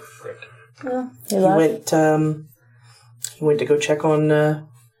not. He He left. went to go check on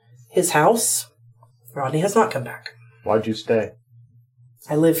his house. Rodney has not come back. Why'd you stay?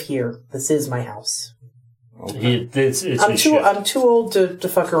 I live here. This is my house. It's I'm his too shift. I'm too old to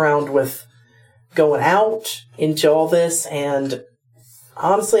fuck around with going out into all this, and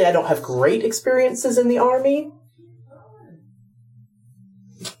honestly, I don't have great experiences in the army.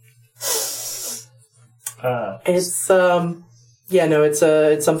 It's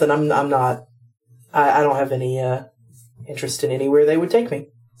it's something I'm not. I don't have any interest in anywhere they would take me.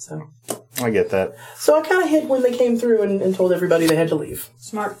 So I get that. I kind of hid when they came through and told everybody they had to leave.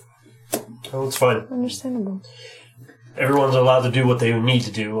 Smart. Oh, it's fine. Understandable. everyone's allowed to do what they need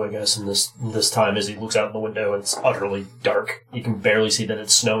to do, I guess, in this time as he looks out the window and it's utterly dark. You can barely see that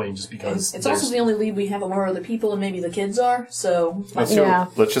it's snowing just because It's also the only lead we have on where other people and maybe the kids are, so... Let's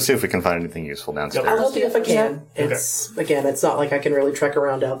just see if we can find anything useful downstairs. I'll help you if I can. It's not like I can really trek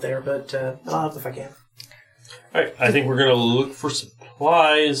around out there, but I'll help if I can. Alright, I think we're going to look for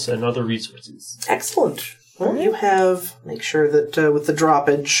supplies and other resources. Excellent. Well, you have... Make sure that with the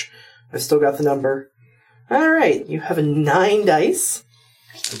droppage, I've still got the number. Alright, you have a 9 dice.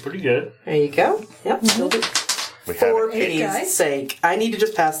 So pretty good. There you go. Yep. For Eight pity's dice. sake, I need to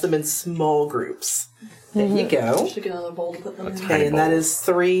just pass them in small groups. There you go. Should get another bowl to put them in. Okay, and that is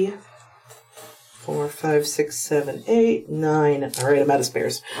 3, 4, 5, 6, 7, 8, 9. Alright, I'm out of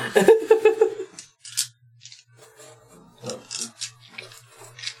spares.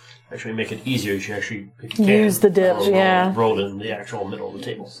 Actually, make it easier. You should actually if you Use the dip, roll it in the actual middle of the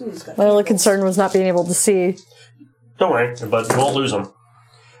table. My only concern was not being able to see. Don't worry, but you won't lose them.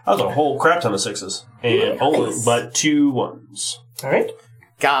 That was a whole crap ton of 6s. And only but 2 1s. Alright.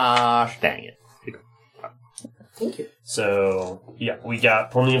 Gosh dang it. Thank you. So, yeah, we got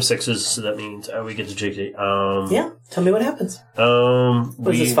plenty of 6s, so that means we get to JK. Yeah, tell me what happens.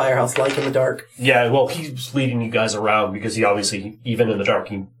 What is this firehouse like in the dark? Yeah, well, he's leading you guys around because he obviously, even in the dark,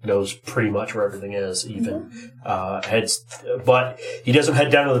 he knows pretty much where everything is. But he doesn't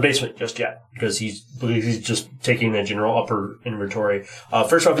head down to the basement just yet because he's just taking a general upper inventory.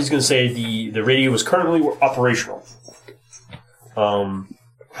 First off, he's going to say the radio is currently operational.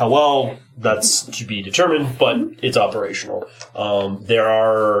 How well, that's to be determined, but it's operational. There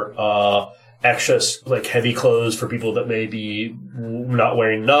are excess, like, heavy clothes for people that may be not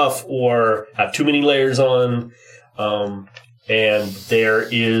wearing enough or have too many layers on. And there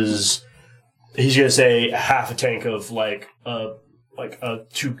is, he's going to say, half a tank of, a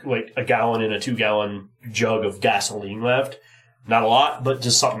gallon and a 2-gallon jug of gasoline left. Not a lot, but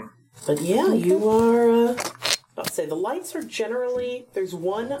just something. But yeah, you are... I'll say the lights are generally... There's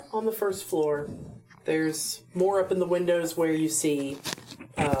one on the first floor. There's more up in the windows where you see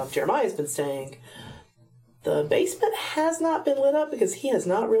Jeremiah's been staying. The basement has not been lit up because he has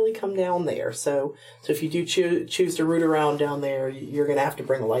not really come down there. So if you do choose to root around down there, you're going to have to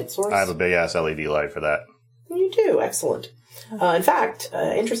bring a light source. I have a big-ass LED light for that. You do. Excellent. In fact,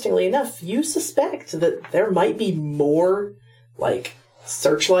 interestingly enough, you suspect that there might be more,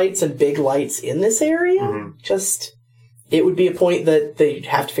 searchlights and big lights in this area. Mm-hmm. Just, it would be a point that they'd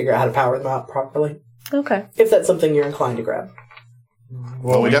have to figure out how to power them out properly. Okay. If that's something you're inclined to grab.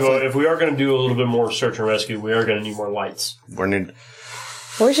 Well, if we are going to do a little bit more search and rescue, we are going to need more lights.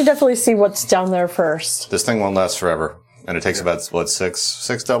 We should definitely see what's down there first. This thing won't last forever. And it takes about,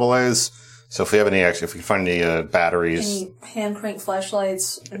 six double A's? So if we have if we can find any batteries. Any hand crank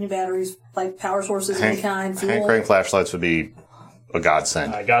flashlights, any batteries, power sources of any kind, fuel. Hand crank flashlights would be a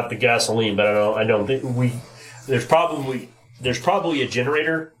godsend. I got the gasoline, but I don't think there's probably a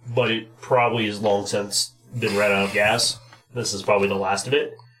generator, but it probably has long since been ran out of gas. This is probably the last of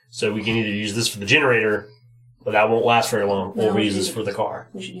it. So we can either use this for the generator, but that won't last very long, or we use this for the car.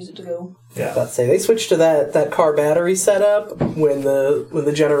 We should use it to go. Yeah. Let's say they switched to that car battery setup when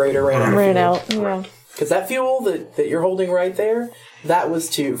the generator ran out. Yeah. Because that fuel that you're holding right there, that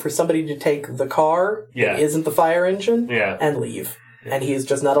was for somebody to take the car that isn't the fire engine and leave. Yeah. And he is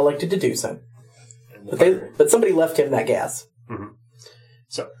just not elected to do so. But somebody left him that gas. Mm-hmm.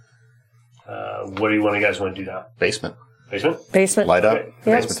 So, what do you guys want to do now? Basement. Okay. Light up. Yep.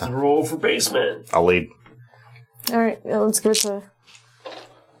 Basement time. Roll for basement. I'll lead. All right, let's give it to...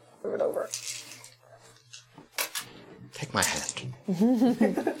 Move it over. Take my hand.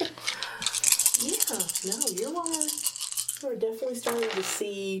 You are definitely starting to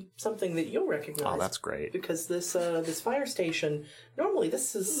see something that you'll recognize. Oh, that's great. Because this fire station, normally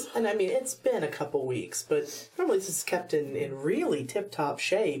this is, and I mean, it's been a couple weeks, but normally this is kept in really tip-top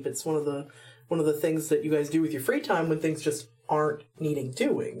shape. It's one of the things that you guys do with your free time when things just aren't needing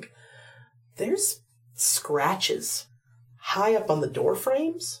doing. There's scratches high up on the door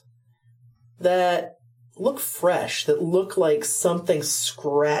frames that look fresh, that look like something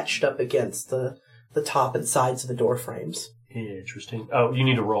scratched up against the top and sides of the door frames. Interesting. Oh, you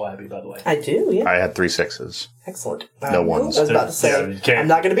need to roll, Abby, by the way. I do, yeah. I had 3 6s. Excellent. No ones. I was about to say, I'm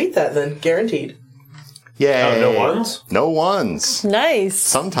not going to beat that then, guaranteed. Yay. Oh, no ones? No ones. Nice.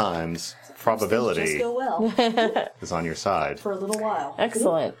 Sometimes probability Just go well is on your side. for a little while.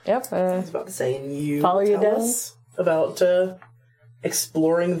 Excellent. Yep. I was about to say, and you Follow you tell down? us about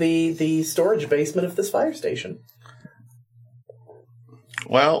exploring the storage basement of this fire station.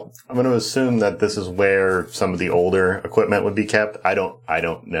 Well, I'm going to assume that this is where some of the older equipment would be kept. I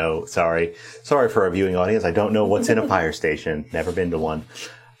don't know. Sorry for our viewing audience. I don't know what's in a fire station. Never been to one.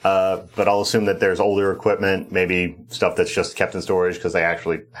 But I'll assume that there's older equipment, maybe stuff that's just kept in storage because they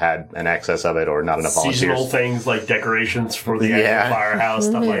actually had an excess of it or not enough volunteers. Seasonal things like decorations for the annual firehouse,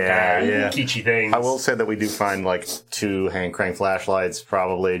 stuff like that. Kitschy things. I will say that we do find like 2 hand crank flashlights,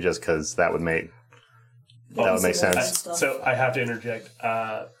 probably, just because that would make sense. So I have to interject.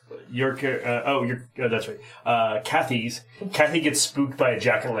 That's right. Kathy gets spooked by a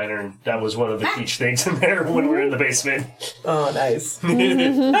jack-o'-lantern. That was one of the Keach things in there when we were in the basement. Oh, nice.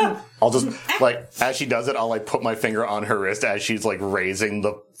 I'll just, like, as she does it, I'll, like, put my finger on her wrist as she's, like, raising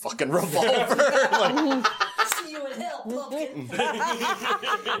the fucking revolver. Like, See you in hell, pumpkin.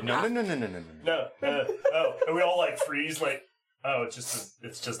 no. No. And we all, like, freeze, like, oh, it's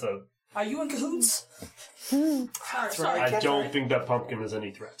just a... Are you in cahoots? right. I don't think that pumpkin is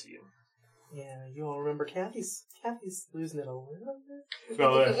any threat to you. Yeah, you all remember Kathy's losing it a little bit.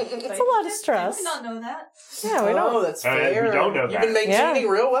 Well, It's a lot of stress. We might not know that. Yeah, we don't. Oh, that's fair. we don't know You've that. been maintaining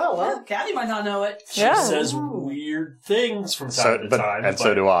real well, huh? Yeah, Kathy might not know it. She Yeah. says weird things from time to time. and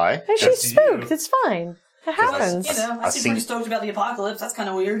so do I. Hey, she's That's spooked. you. It's fine. It happens. You know, I I've seem seen- pretty stoked about the apocalypse. That's kind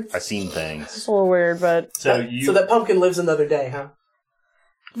of weird. I've seen things. It's a little weird, but So So that pumpkin lives another day, huh?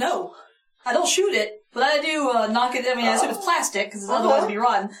 No, I don't shoot it, but I do knock it. I mean, I assume it's plastic because otherwise it'd be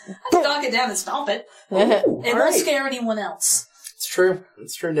rotten. I do knock it down and stomp it. It won't Alright. scare anyone else. It's true.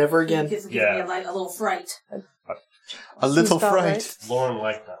 It's true. Never again. It gives me Yeah. a little fright. A little Seems about fright. Lauren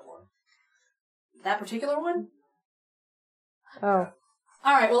liked that one. That particular one. oh,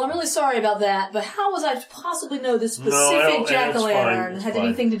 All right. Well, I'm really sorry about that, but how was I to possibly know this No, I specific don't- it's jack-o'-lantern fine, it's had fine.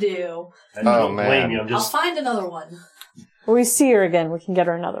 anything to do? I don't man. blame you. I'm I'll just... find another one. when we see her again, we can get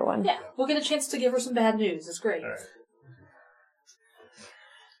her another one. Yeah, we'll get a chance to give her some bad news. It's great. All right.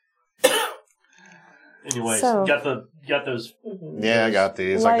 Anyways, So- you got those. Yeah, I got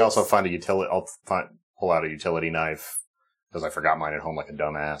these. I can Lights. also find a utility. Pull out a utility knife because I forgot mine at home like a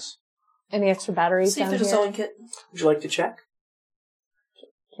dumbass. Any extra batteries See if down there's a here? sewing kit. Would you like to check?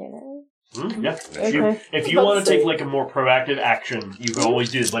 Yeah. Okay. If you want to take like a more proactive action, you can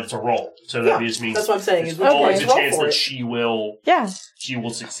always do this, but it's a roll. So that Yeah, just means that's what I'm saying. there's Is we can always a roll chance for that it. she will Yeah,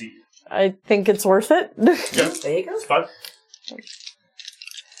 succeed. I think it's worth it. There you go. It's fun.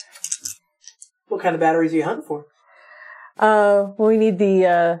 What kind of batteries are you hunting for? We need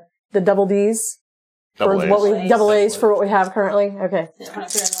the double D's for Double A's. what we A's. double A's for what we have currently. Okay. Yeah, I'm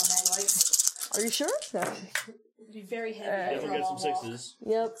not carrying on mag lights. Are you sure? No. It'd be very heavy. Never for a get some long walk. sixes.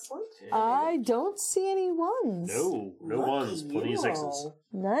 Yep. I don't see any ones. No ones. Plenty of sixes.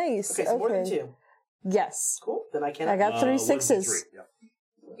 Nice. Okay, so more than two. Yes. Cool. Then I can. I got 3 1 to sixes. 3. Yeah.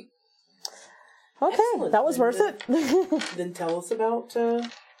 Okay, Excellent. that was worth it. Then tell us about. Okay.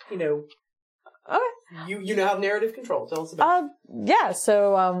 You now have narrative control. Tell us about. Yeah,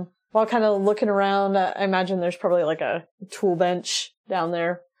 so while kind of looking around, I imagine there's probably like a tool bench down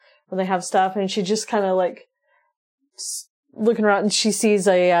there where they have stuff, and she just kind of like looking around, and she sees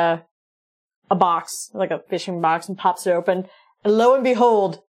a box, like a fishing box, and pops it open, and lo and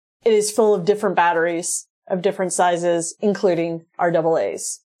behold, it is full of different batteries of different sizes, including our double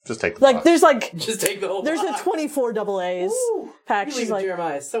A's. Just take the Like box. there's like Just take the whole. there's a box. 24 double A's Ooh, pack. you She's leave like,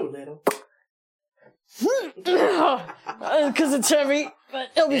 Jeremiah is so little. because it's heavy, but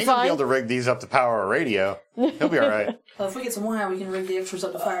it'll You be ain't gonna be fine. able to rig these up to power a radio. He'll be all right. Well, if we get some wire, we can rig the extras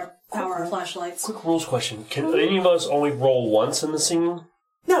up to power our flashlights. Quick rules question. Can any of us only roll once in the scene?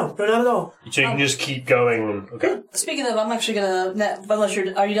 No, not at all. So you can just keep going and... Okay. Speaking of, I'm actually gonna. Unless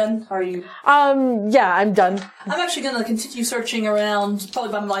are you done? Are you? Yeah, I'm done. I'm actually gonna continue searching around.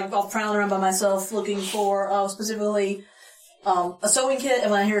 Probably I'll prowl around by myself, looking for specifically a sewing kit.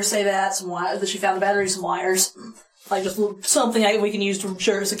 And when I hear her say that, some wire that she found the battery, some wires, like just something we can use to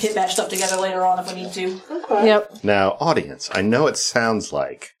ensure it's a kit batch stuff together later on if we need to. Okay. Yep. Now, audience, I know it sounds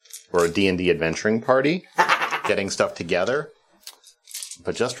like we're a D&D adventuring party, getting stuff together,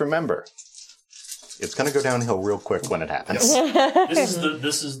 but just remember, it's going to go downhill real quick when it happens.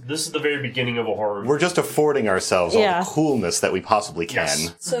 This is the very beginning of a horror. We're just affording ourselves all Yeah. the coolness that we possibly can.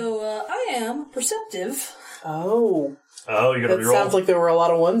 Yes. So I am perceptive. Oh, Oh, you gotta that reroll. sounds like there were a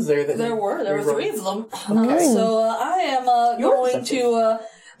lot of ones there. That There were reroll. 3 of them. Okay. So I am You're going perceptive. to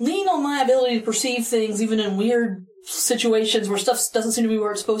lean on my ability to perceive things, even in weird situations where stuff doesn't seem to be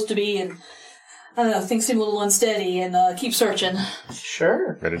where it's supposed to be, and I don't know, things seem a little unsteady, and keep searching.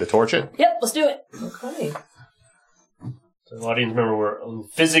 Sure. Ready to torch it? Yep, let's do it. Okay. So the audience member, we're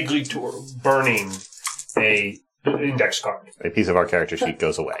physically burning a index card. A piece of our character sheet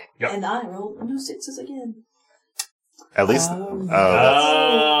goes away. Yep. And I rolled no 6s again. At least.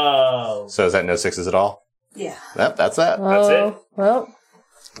 Oh. So is that no sixes at all? Yeah. Yep, that's that. That's it. Well,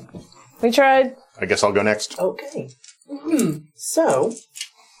 we tried. I guess I'll go next. Okay. So,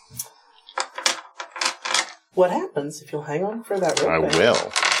 what happens if you'll hang on for that real I quick?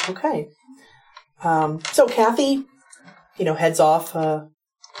 will. Okay. So Kathy, heads off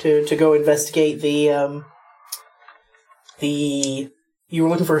to go investigate the you were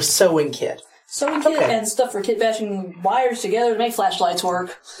looking for a sewing kit. Sewing kit Okay. and stuff for kit bashing wires together to make flashlights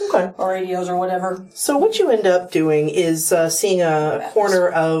work. Okay. Or radios or whatever. So what you end up doing is seeing a corner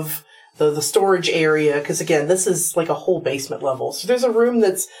of the storage area, because again, this is like a whole basement level. So there's a room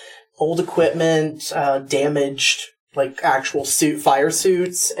that's old equipment, damaged, like actual fire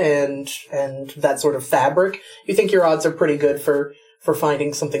suits, and that sort of fabric. You think your odds are pretty good for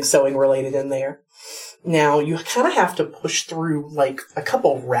finding something sewing related in there. Now, you kind of have to push through like a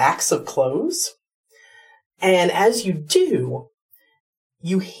couple racks of clothes. And as you do,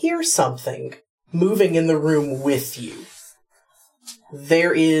 you hear something moving in the room with you.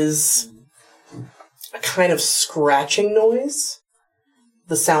 There is a kind of scratching noise,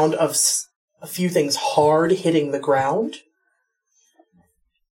 the sound of a few things hard hitting the ground,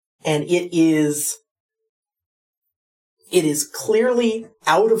 and it is clearly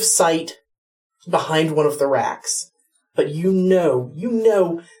out of sight behind one of the racks. But you know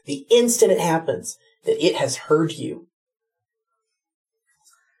the instant it happens that it has heard you.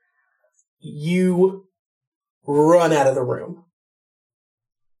 You run out of the room.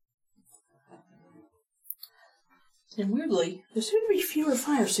 And weirdly, there seem to be fewer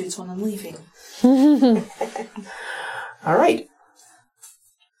fire suits when I'm leaving. All right.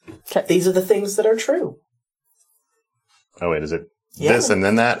 Okay. These are the things that are true. Oh, wait, is it Yeah. this and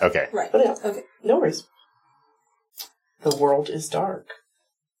then that? Okay. Right. But yeah, Okay. no worries. The world is dark.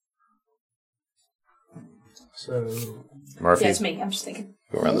 So, Murphy, Yeah, it's me. I'm just thinking.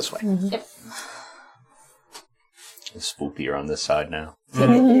 go around this way. Yep. It's spookier on this side now.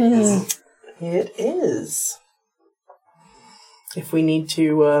 it is. If we need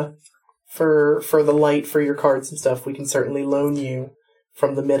to, for the light for your cards and stuff, we can certainly loan you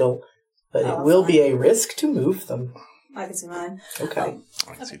from the middle. But it will be a risk to move them. I can see mine. Okay.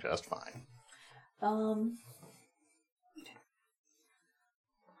 I can see just fine.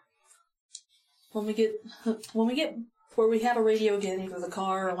 When we get where we have a radio again, either the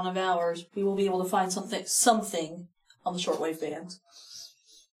car or one of ours, we will be able to find something on the shortwave band.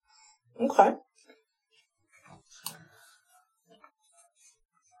 Okay.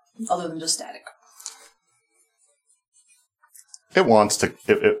 Other than just static. It wants to.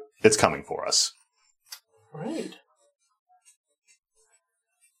 It's coming for us. Right.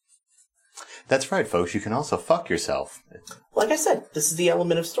 That's right, folks. You can also fuck yourself. Like I said, this is the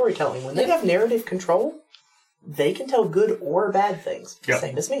element of storytelling. When they have narrative control, they can tell good or bad things. Yep.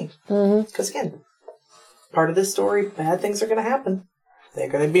 Same as me. Because again, part of this story, bad things are going to happen. They're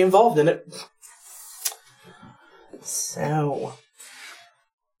going to be involved in it. So,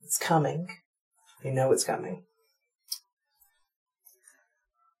 it's coming. You know it's coming.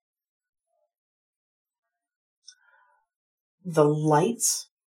 The lights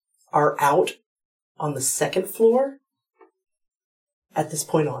are out on the second floor at this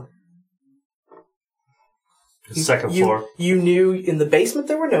point on. The second floor. You knew in the basement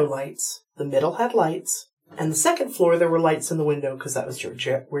there were no lights. The middle had lights. And the second floor there were lights in the window because that was where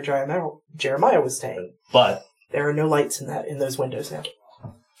Jeremiah was staying. But There are no lights in those windows now.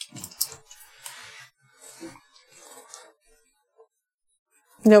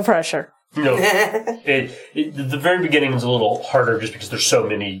 No pressure. no, the very beginning is a little harder just because there's so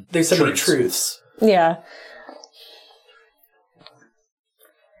many. There's so many truths. Yeah.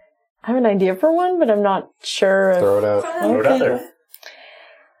 I have an idea for one, but I'm not sure. Throw it out. Throw it out there.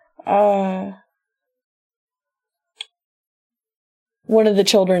 One of the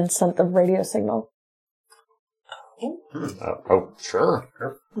children sent the radio signal. Oh, sure.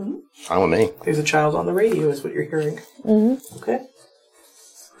 Fine with me. There's a child on the radio is what you're hearing. Mm-hmm. Okay.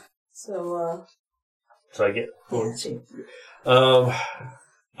 So, So I get. yeah, see. I'm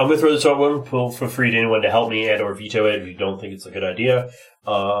going to throw this out one. Feel free to anyone to help me and or veto it if you don't think it's a good idea.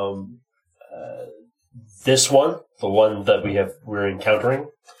 This one, the one that we're encountering,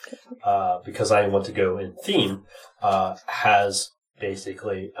 because I want to go in theme, has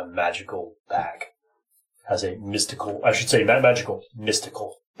basically a magical bag. Has a mystical, I should say not magical,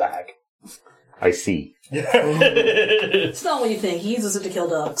 mystical bag. I see. It's not what you think. He uses it to kill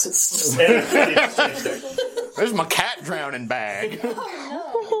dogs. It's There's my cat drowning bag. That's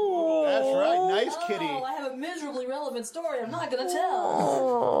right. Nice kitty. Oh, I have a miserably relevant story I'm not going to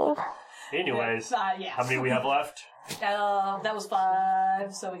tell. Anyways, Yeah. how many we have left? That was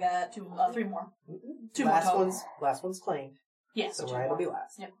 5, so we got 3 more. 2 more Last total. one's claimed. Yes. So 2 Ryan will more. be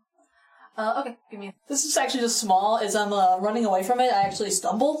last. Yep. Okay, give me. This is actually just small. As I'm running away from it, I actually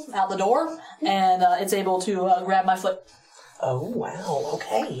stumble out the door, and it's able to grab my foot. Oh wow.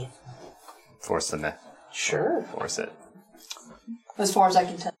 Okay. Force the net. Sure. Force it. As far as I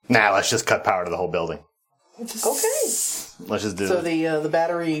can tell. Now let's just cut power to the whole building. Okay. Let's just do So the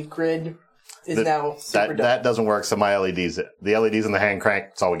battery grid is now super done. that doesn't work. So my LEDs, the LEDs and the hand crank,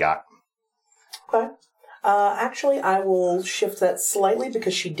 that's all we got. Okay. Actually, I will shift that slightly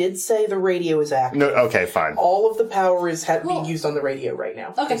because she did say the radio is active. No, okay, fine. All of the power is being used on the radio right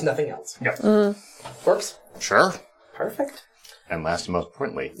now. Okay. There's nothing else. Yep. Works. Sure. Perfect. And last and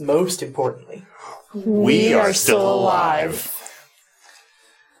most importantly, We are still alive.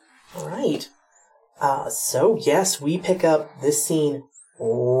 All right. So yes, we pick up this scene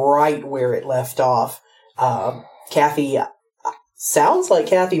right where it left off. Kathy, sounds like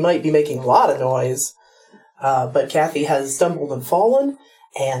Kathy might be making a lot of noise, but Kathy has stumbled and fallen,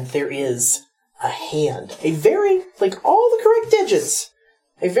 and there is a hand, a very, like all the correct digits,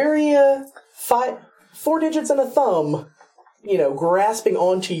 a very 4 digits and a thumb, grasping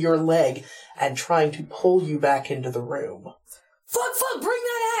onto your leg and trying to pull you back into the room. Fuck, bring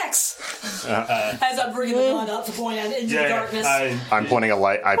that axe! As I'm bringing the gun up to point out into the darkness. I'm pointing a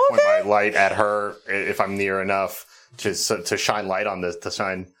light. I point my light at her if I'm near enough to shine light on this,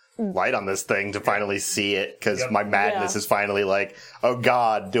 light on this thing to finally see it, because my madness is finally like, oh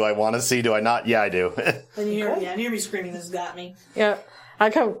God, do I want to see? Do I not? Yeah, I do. And you hear me screaming, this got me. Yeah. I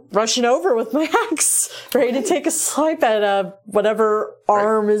come rushing over with my axe, ready to take a swipe at whatever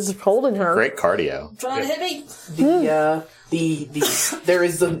arm is holding her. Great cardio. Trying to hit me? There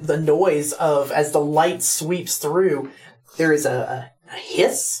is the noise of, as the light sweeps through, there is a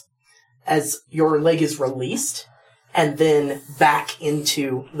hiss as your leg is released, and then back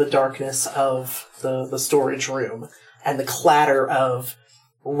into the darkness of the storage room, and the clatter of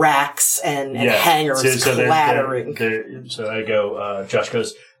racks and hangers clattering. So I go, Josh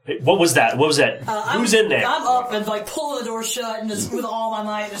goes, hey, what was that? Who's in there? I'm up and pulling the door shut and just with all my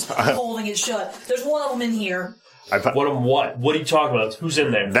might just holding it shut. There's one of them in here. What? What are you talking about? Who's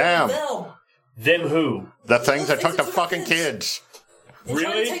in there? Damn. Them who? The things that took the fucking kids. They're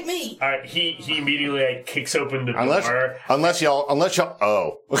trying to take me. All right, he immediately kicks open the door. Unless y'all.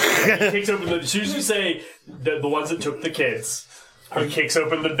 He kicks open the. As soon as you say the ones that took the kids, he kicks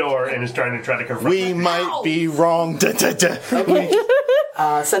open the door and is trying to confront. We might be wrong. Since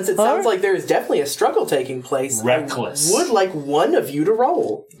it sounds like there is definitely a struggle taking place, Reckless. I would like one of you to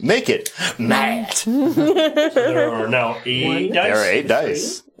roll. Make it mad. There are now 8 dice. There are 8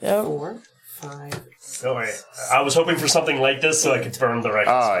 dice. 4, 5. Sorry, I was hoping for something like this so I could burn the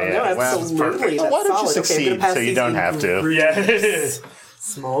reckless. Oh yeah, No, absolutely. Well, why don't you solid. succeed so you don't have to? Yeah.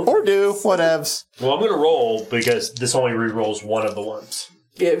 Small. Or do whatevs. Well, I'm going to roll because this only re-rolls one of the ones.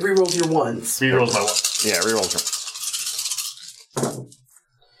 Yeah, it rerolls your ones. Re-rolls my one. Yeah, rerolls.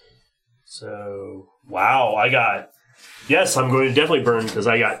 So, wow, yes, I'm going to definitely burn because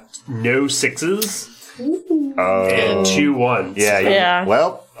I got no 6s and 2 1s. Yeah.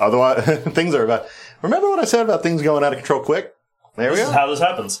 Well, otherwise, things are about... Remember what I said about things going out of control quick? There we This go. is how this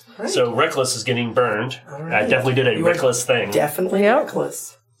happens. Right. So, Reckless is getting burned. Right. I definitely did a reckless thing. Definitely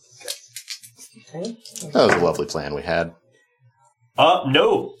reckless. Okay. That was a lovely plan we had.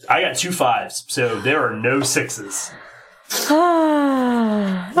 No, I got 2 5s, so there are no 6s.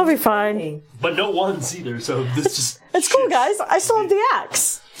 I'll be fine. But no 1s either, so this just... It's cool, guys. I still have the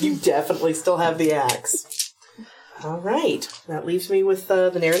axe. You definitely still have the axe. All right. That leaves me with the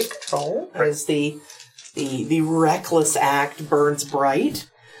narrative control as the reckless act burns bright.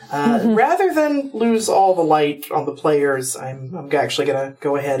 Rather than lose all the light on the players, I'm actually going to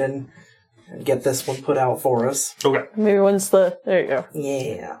go ahead and get this one put out for us. Okay. Maybe once there you go.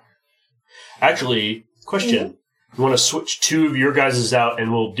 Yeah. Actually, question. You want to switch 2 of your guys' out,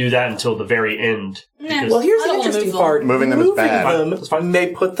 and we'll do that until the very end. Well, here's the interesting part. Moving them is bad. Them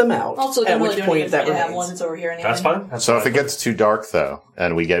may put them out. Also, at which point that have one that's over here anyway. That's fine. So if it gets too dark, though,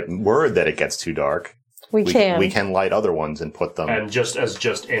 and we get word that it gets too dark, we can light other ones and put them... And just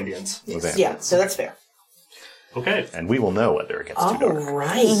ambience. Yeah, so that's fair. Okay. And we will know whether it gets too dark. All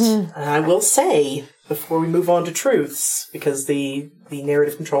right. And I will say, before we move on to truths, because the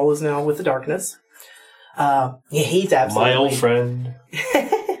narrative control is now with the darkness, he's absolutely... My old friend.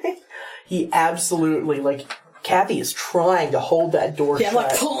 He absolutely, Kathy is trying to hold that door shut. Yeah,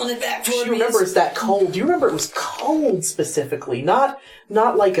 I'm pulling it back toward me. She remembers that cold. Do you remember it was cold specifically. Not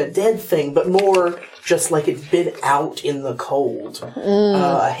like a dead thing, but more just like it'd been out in the cold.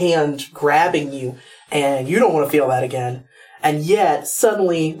 A hand grabbing you, and you don't want to feel that again. And yet,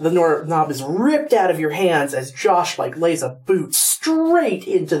 suddenly, the knob is ripped out of your hands as Josh, lays a boot straight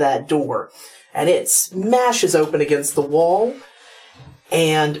into that door. And it smashes open against the wall,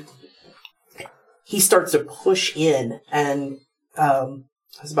 and he starts to push in, and, I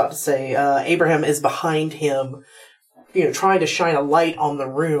was about to say, Abraham is behind him, trying to shine a light on the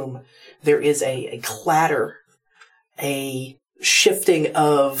room. There is a clatter, a shifting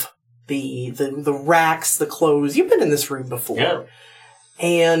of the racks, the clothes. You've been in this room before. Yeah.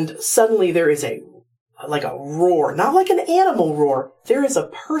 And suddenly there is a roar, not like an animal roar. There is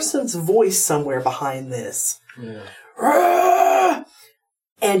a person's voice somewhere behind this. Yeah.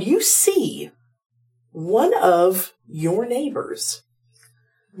 And you see one of your neighbors,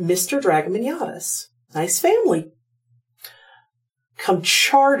 Mr. Dragominiatis, nice family, come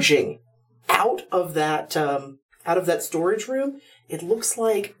charging out of that storage room. It looks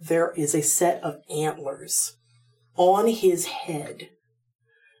like there is a set of antlers on his head.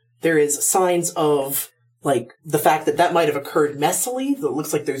 There is signs of, the fact that might have occurred messily. That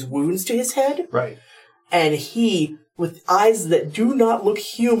looks like there's wounds to his head. Right. And he, with eyes that do not look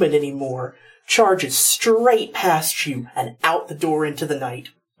human anymore, charges straight past you and out the door into the night.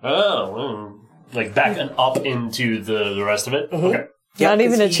 Oh, back and up into the rest of it? Mm-hmm. Okay. Not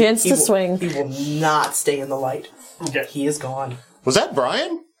even a chance to swing. He will not stay in the light. Okay. He is gone. Was that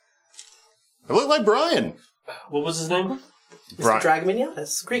Brian? It looked like Brian. What was his name? Mr.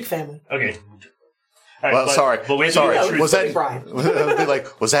 Dragominiatis, Greek family. Okay. All right, Well, sorry. But we have to do the truth. Was that Brian? I'd be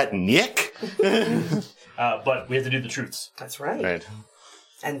like, was that Nick? But we have to do the truths. That's right. Right.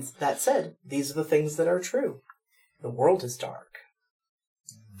 And that said, these are the things that are true. The world is dark.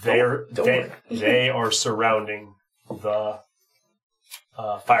 Don't worry. They are surrounding the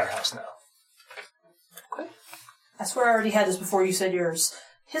firehouse now. I swear I already had this before you said yours.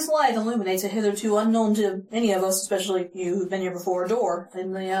 His light illuminates a hitherto unknown to any of us, especially you who've been here before, a door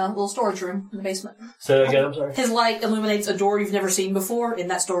in the little storage room in the basement. Say that again, I'm sorry. His light illuminates a door you've never seen before in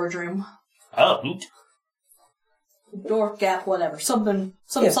that storage room. Oh, neat. Door, gap, whatever. Some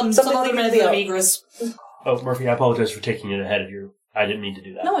something other method of egress. Oh, Murphy, I apologize for taking it ahead of you. I didn't mean to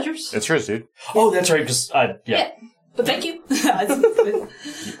do that. No, it's yours. It's yours, dude. Oh, that's right, because, yeah. But thank you.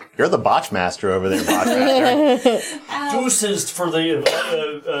 You're the botch master over there, botch master. Deuces for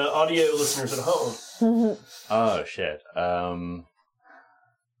the audio listeners at home. Oh, shit.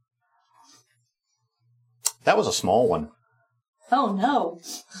 That was a small one. Oh, no.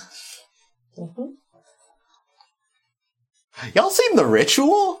 Y'all seen The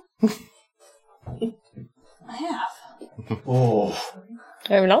Ritual? I have. Oh.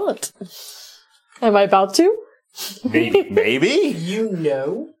 I'm not. Am I about to? Maybe?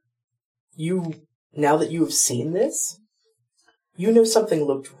 Now that you have seen this, you know something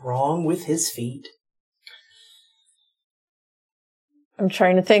looked wrong with his feet. I'm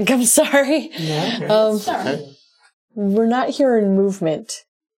trying to think. I'm sorry. No, Sorry. We're not hearing movement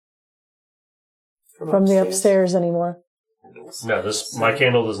from the upstairs anymore. No, my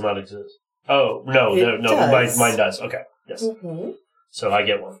candle does not exist. Oh, no, It does. mine does. Okay, yes. Mm-hmm. So I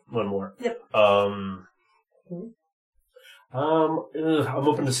get one more. Yep. I'm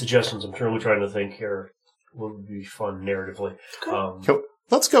open to suggestions. I'm currently trying to think here what would be fun narratively. So,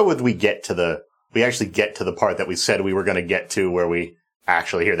 let's go with we actually get to the part that we said we were going to get to where we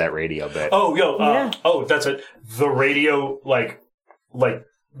actually hear that radio bit. Oh, Yeah. That's it. The radio, the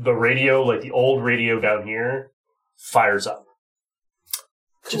old radio down here fires up.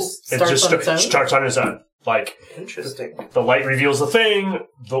 Just It starts just on its own? starts on its own. Interesting. The light reveals the thing.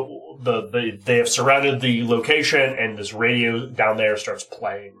 They have surrounded the location, and this radio down there starts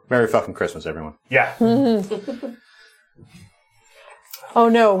playing. Merry fucking Christmas, everyone. Yeah. Oh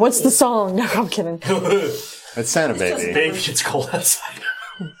no, what's the song? No, I'm kidding. It's Santa Baby. Baby, it's cold outside.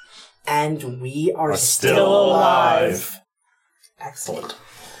 And we are still alive. Excellent.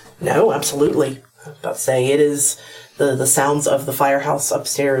 No, absolutely. I was about to say, it is the sounds of the firehouse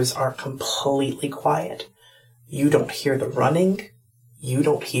upstairs are completely quiet. You don't hear the running. You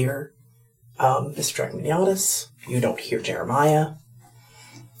don't hear Mr. Dragominiatis. You don't hear Jeremiah.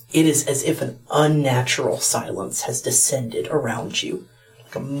 It is as if an unnatural silence has descended around you,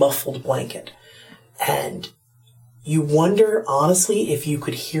 like a muffled blanket. And you wonder, honestly, if you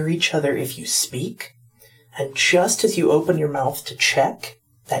could hear each other if you speak. And just as you open your mouth to check,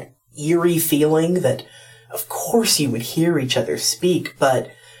 that eerie feeling that, of course, you would hear each other speak,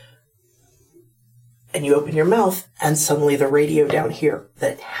 but And you open your mouth, and suddenly the radio down here,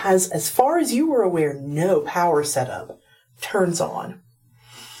 that has, as far as you were aware, no power setup, turns on.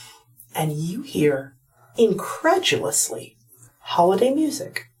 And you hear, incredulously, holiday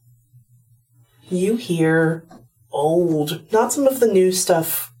music. You hear old, not some of the new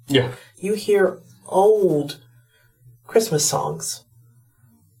stuff. Yeah. You hear old Christmas songs.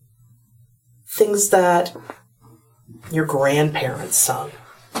 Things that your grandparents sung.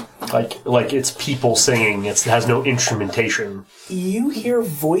 Like it's people singing. It has no instrumentation. You hear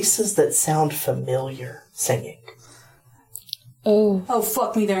voices that sound familiar singing. Oh. Oh,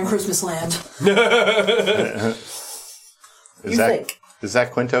 fuck me there in Christmas land. Is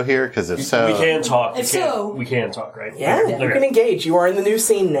that Quinto here? Because if so... We can talk. If so... We can talk, right? Yeah, Okay. you can engage. You are in the new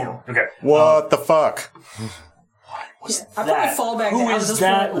scene now. Okay. What the fuck? I probably fall back Who down. is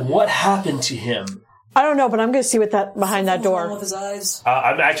that? What happened to him? I don't know, but I'm going to see what that behind that What's wrong door. with his eyes?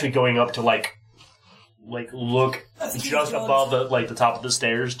 I'm actually going up to like look just above the top of the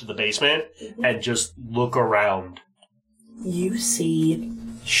stairs to the basement and just look around. You see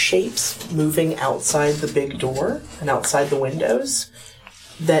shapes moving outside the big door and outside the windows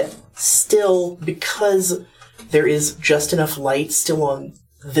that still, because there is just enough light still on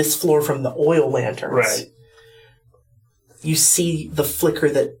this floor from the oil lanterns, Right. you see the flicker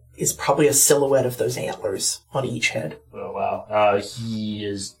that is probably a silhouette of those antlers on each head. Oh wow. He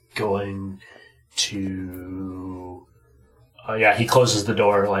is going to. Yeah, he closes the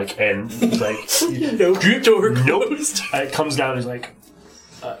door and he's like, No door nope. closed. It comes down. He's like,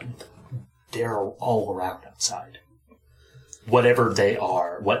 they're all around outside. Whatever they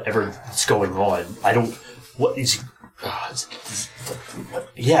are, whatever's going on, I don't. What is?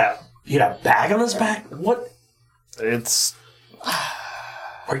 Yeah, he had a bag on his back. What? It's...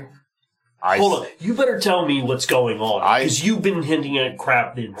 Hold on. You better tell me what's going on because you've been hinting at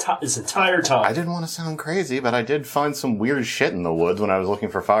crap this entire time. I didn't want to sound crazy, but I did find some weird shit in the woods when I was looking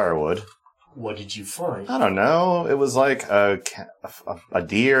for firewood. What did you find? I don't know. It was like a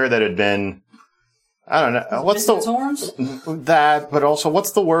deer that had been... I don't know. What's Its the... horns? That, but also,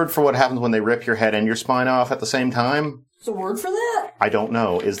 what's the word for what happens when they rip your head and your spine off at the same time? There's a word for that? I don't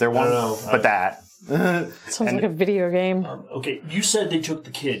know. Is there one? don't know. But that. Sounds like a video game. Okay, you said they took the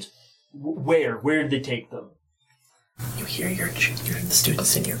kids. Where? Where did they take them? You hear the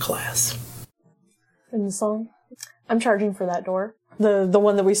students in your class. In the song. I'm charging for that door. The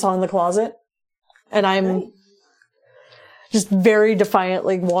one that we saw in the closet. And I'm just very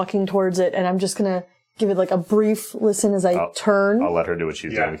defiantly walking towards it, and I'm just gonna give it like a brief listen as I turn. I'll let her do what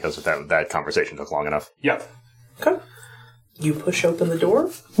she's doing because that conversation took long enough. Yep. Okay. You push open the door.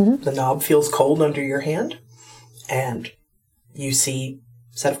 Mm-hmm. The knob feels cold under your hand. And you see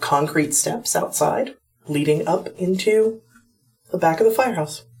a set of concrete steps outside leading up into the back of the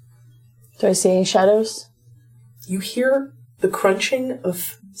firehouse. Do I see any shadows? You hear the crunching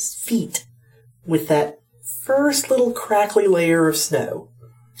of feet with that first little crackly layer of snow.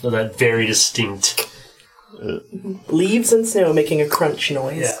 So that very distinct. Leaves and snow making a crunch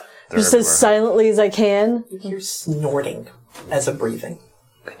noise. Yeah. Just as silently as I can. You hear snorting as a breathing.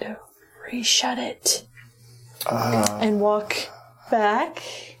 I'm gonna re-shut it. And walk back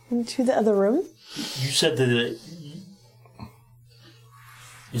into the other room. You said that.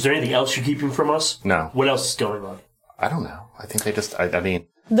 Is there anything else you're keeping from us? No. What else is going on? I don't know. I think they just... I mean...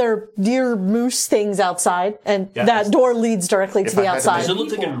 There are deer moose things outside, and that door leads directly to the outside. Does it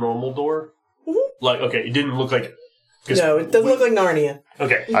look like a normal door? Mm-hmm. Like, okay, it didn't look like... No, it doesn't look like Narnia.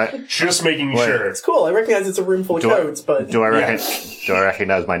 Okay, just making sure. It's cool. I recognize it's a room full of codes, but... Do I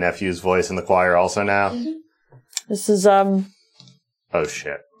recognize my nephew's voice in the choir also now? Mm-hmm. This is, Oh,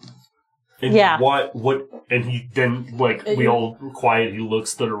 shit. And Yeah. What, and he then, we all quiet, he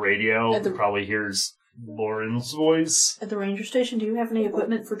looks to the radio, and probably hears Lauren's voice. At the ranger station, do you have any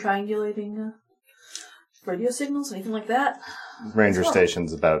equipment for triangulating radio signals, anything like that? Ranger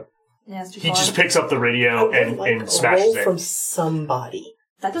station's about... Yeah, it's too He far. just picks up the radio and a smashes roll it. from somebody.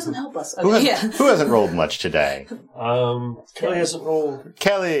 That doesn't help us. Who, Okay, who hasn't rolled much today? Kelly hasn't rolled.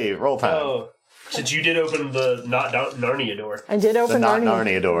 Kelly, roll time. Oh, since you did open the not Narnia door. I did the open not Narnia.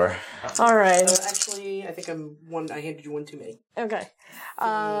 Narnia door. All right. Actually, I think I handed you one too many. Okay.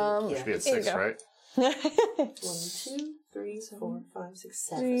 Should be at Here you 6, go. right? 1, 2, 3, 4, 5, 6,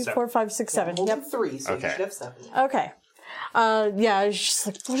 7. 3, 4, 5, 6, 7. Hold Yep. 3, so Okay. you should have 7. Okay. Yeah, it's just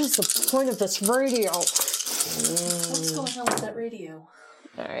like, what is the point of this radio? what's going on with that radio?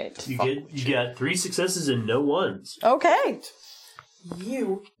 All right. You got 3 successes and no ones. Okay.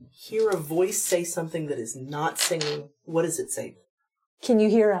 You hear a voice say something that is not singing. What does it say? Can you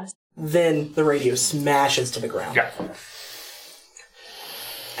hear us? Then the radio smashes to the ground. Yeah.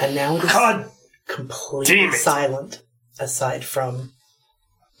 And now it is... God completely silent, aside from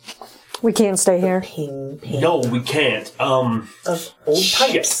We can't stay here. ping No, we can't. of old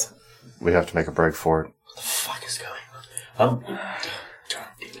pipes. We have to make a break for it. What the fuck is going on?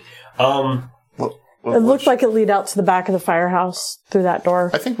 It looked like it lead out to the back of the firehouse through that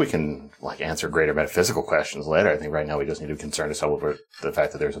door. I think we can answer greater metaphysical questions later. I think right now we just need to concern ourselves with the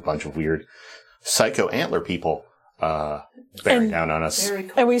fact that there's a bunch of weird psycho antler people bearing down on us. Very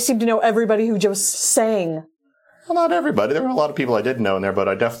cool. And we seem to know everybody who just sang. Well, not everybody. There were a lot of people I didn't know in there, but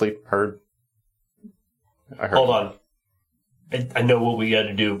I definitely heard. Hold on. I know what we got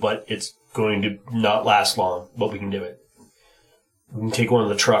to do, but it's going to not last long, but we can do it. We can take one of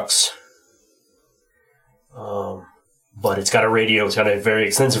the trucks. But it's got a radio. It's got a very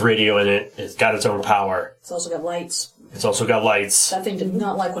extensive radio in it. It's got its own power. It's also got lights. It's also got lights. That thing did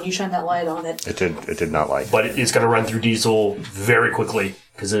not like when you shine that light on it. It did not like. But it's going to run through diesel very quickly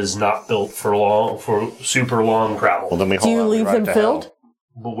because it is not built for super long travel. Well, then we Do you leave them filled?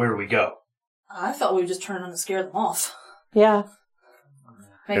 But where do we go? I thought we would just turn on and scare them off. Yeah.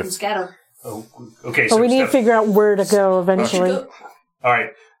 Make them scatter. Oh, okay. But So we need to figure out where to go eventually. all right.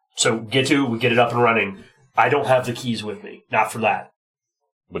 So we get it up and running. I don't have the keys with me. Not for that.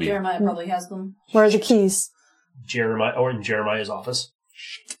 What do you? Jeremiah probably has them. Where are the keys? In Jeremiah's office.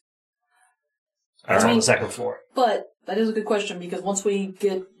 That's on the second floor. But that is a good question because once we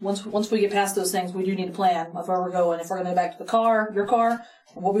get past those things, we do need a plan of where we're going. If we're going to go back to the car, your car,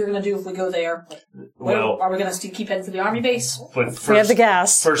 and what we're going to do if we go there. Are we going to keep heading for the army base? But first, We have the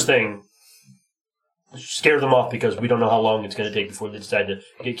gas. First thing, scare them off because we don't know how long it's going to take before they decide to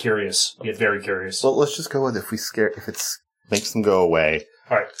get curious. Get very curious. Well, let's just go with if it makes them go away.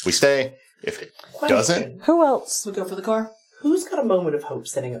 All right. We stay. If it doesn't, Who else? We go for the car. Who's got a moment of hope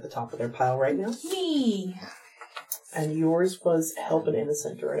sitting at the top of their pile right now? Me. And yours was help an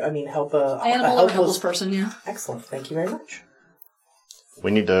innocent, or help a Animal or helpless person, yeah. Excellent. Thank you very much.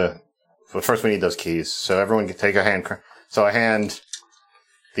 we need to. But first, we need those keys. So everyone can take a hand. So I hand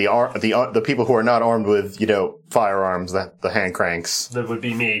the people who are not armed with firearms the hand cranks, That would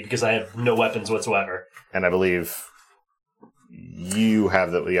be me because I have no weapons whatsoever. and I believe you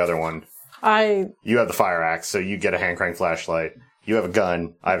have the other one. I You have the fire axe, so you get a hand crank flashlight. You have a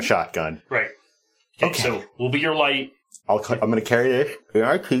gun. I have a shotgun. Right. Okay. So we'll be your light. I'm going to carry this in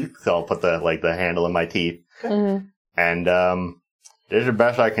our teeth, so I'll put the handle in my teeth. Mhm. And this is the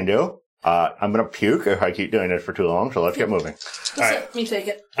best I can do. I'm going to puke if I keep doing this for too long, so let's get moving. Let me take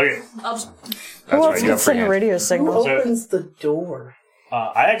it. Okay. I'll just... That's who else right, you can have free send a hand. radio Who signal? opens the door?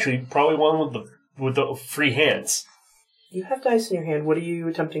 I actually probably won with the free hands. You have dice in your hand. What are you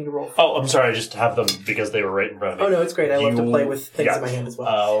attempting to roll for? Oh, I'm sorry. I just have them because they were right in front of me. Oh, no, it's great. I love to You- play with things yeah. in my hand as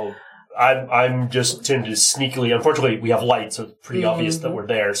well. I'm just tend to sneakily. Unfortunately, we have light, so it's pretty obvious that we're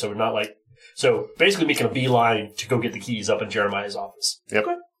there. So we're not basically making a beeline to go get the keys up in Jeremiah's office. Yep.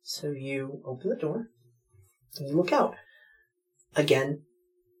 Okay. So you open the door and you look out. Again,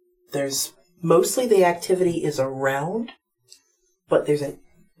 there's mostly the activity is around, but there's an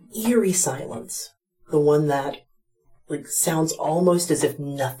eerie silence. The one that sounds almost as if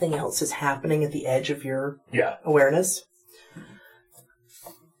nothing else is happening at the edge of your Yeah. awareness.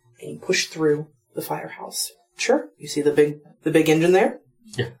 And you push through the firehouse. Sure, you see the big engine there?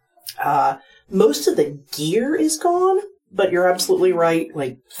 Yeah. Most of the gear is gone, but you're absolutely right.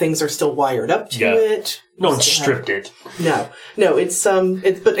 Things are still wired up to it. No You one still stripped it. No, it's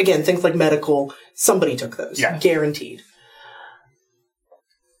but again, things like medical, somebody took those. Yeah. Guaranteed.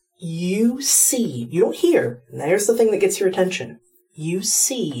 You don't hear, and there's the thing that gets your attention. You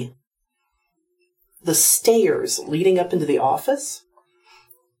see the stairs leading up into the office.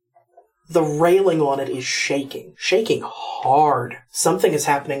 The railing on it is shaking hard. Something is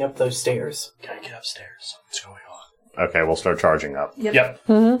happening up those stairs. Gotta get upstairs. What's going on? Okay, we'll start charging up. Yep.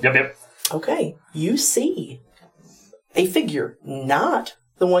 Yep. Okay, you see a figure, not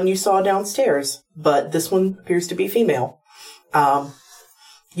the one you saw downstairs, but this one appears to be female.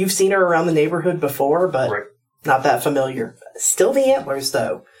 You've seen her around the neighborhood before, but Right. not that familiar. Still the antlers,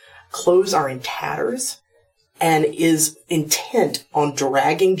 though. Clothes are in tatters and is intent on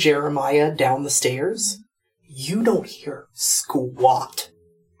dragging Jeremiah down the stairs. You don't hear squat.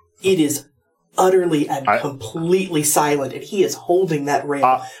 It is utterly and completely silent, and he is holding that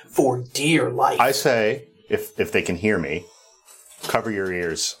rail for dear life. I say, if they can hear me, cover your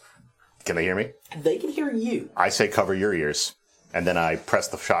ears. Can they hear me? They can hear you. I say cover your ears. And then I press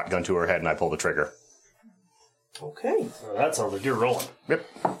the shotgun to her head and I pull the trigger. Okay. Well, that sounds like you're rolling. Yep.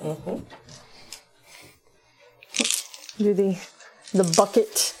 Do the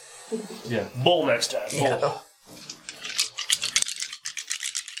bucket. Yeah. Bull next time. Bull.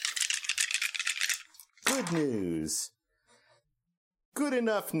 Good news. Good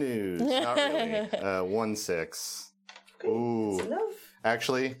enough news. Not really. 1-6. Ooh. That's enough.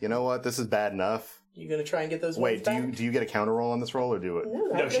 Actually, you know what? This is bad enough. You gonna try and get those? Wait, ones back? do you get a counter roll on this roll or do it?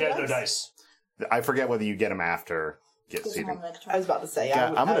 No, she has no dice. I forget whether you get them after get Gives him seating. one extra. I was about to say.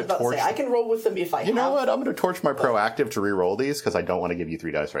 Yeah, I'm gonna torch I can roll with them if I. You know have what? I'm going to torch my proactive to re-roll these because I don't want to give you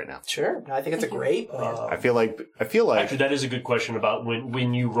 3 dice right now. Sure, I think it's a great plan. I feel like Actually, that is a good question about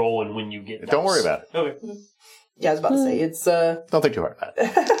when you roll and when you get dice. Don't worry about it. Okay. Yeah, I was about to say it's Don't think too hard about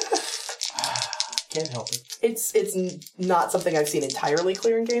it. Can't help it. it's not something I've seen entirely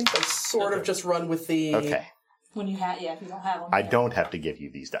clear in games. I sort of just run with the. Okay. When you have, if you don't have one. I don't have to give you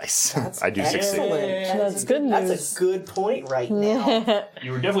these dice. That's I do succeed. excellent. That's good news. That's a good point right now.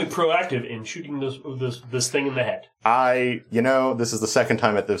 You were definitely proactive in shooting this thing in the head. This is the second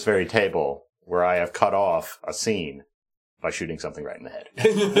time at this very table where I have cut off a scene by shooting something right in the head.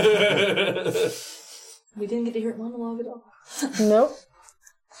 We didn't get to hear it monologue at all. Nope.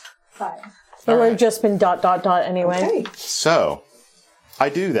 Fine. It would have just been ... anyway. Okay. So, I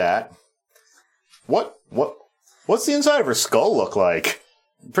do that. What's the inside of her skull look like?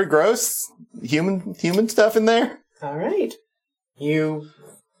 Pretty gross. Human stuff in there. All right. You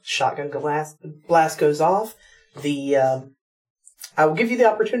shotgun blast goes off. I will give you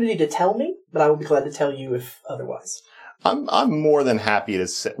the opportunity to tell me, but I will be glad to tell you if otherwise. I'm more than happy to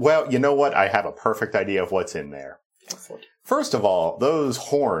say. Well, you know what? I have a perfect idea of what's in there. Excellent. First of all, those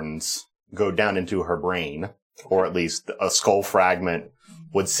horns go down into her brain, or at least a skull fragment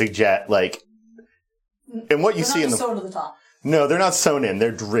would suggest, like, and what you see in the sewn to the top. No, they're not sewn in.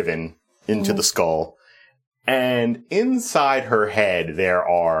 They're driven into the skull. And inside her head, there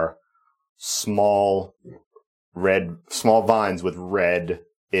are small vines with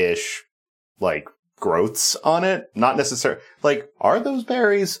red-ish, like, growths on it. Not necessarily, like, are those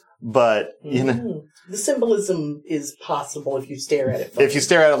berries? But, you know. The symbolism is possible if you stare at it. If you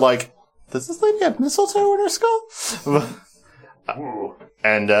stare at it like, does this lady have mistletoe in her skull?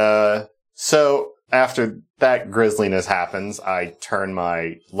 And, so, after that grisliness happens, I turn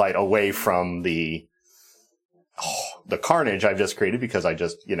my light away from the carnage I've just created because I've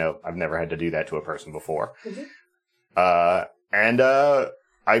never had to do that to a person before. And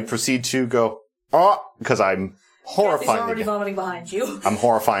I proceed to go, because I'm He's already vomiting behind you. I'm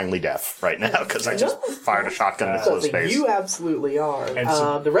horrifyingly deaf right now because I just fired a shotgun into his face. You absolutely are.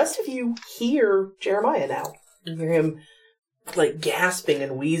 And the rest of you hear Jeremiah now. You hear him like gasping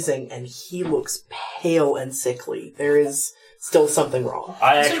and wheezing, and he looks pale and sickly. There is still something wrong.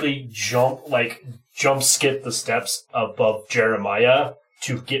 I actually jump skip the steps above Jeremiah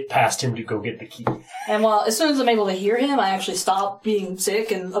to get past him to go get the key. And as soon as I'm able to hear him, I actually stop being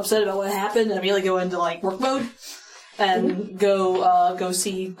sick and upset about what happened and immediately go into work mode and go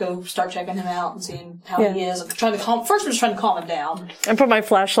start checking him out and seeing how he is. I'm trying to I'm just trying to calm him down. And put my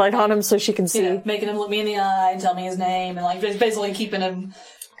flashlight on him so she can see. Yeah, making him look me in the eye and tell me his name and basically keeping him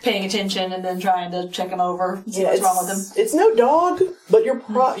paying attention and then trying to check him over and see what's wrong with him. It's no dog, but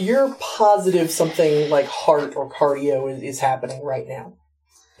you're positive something like heart or cardio is happening right now.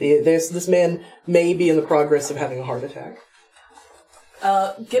 This man may be in the progress of having a heart attack.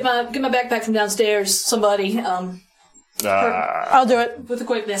 Get my backpack from downstairs, somebody. I'll do it. With the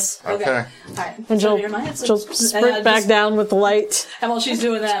quickness. Okay. All right. And she'll sprint back down with the light. And while she's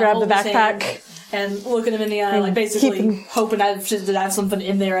doing that, grab the hold his hand backpack. and looking him in the eye, basically hoping I have something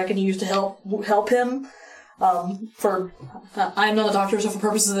in there I can use to help him. I'm not a doctor, so for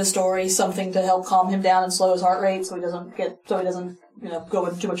purposes of this story, something to help calm him down and slow his heart rate, so he doesn't go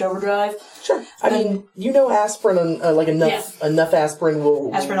into too much overdrive. Sure. I mean, aspirin, enough aspirin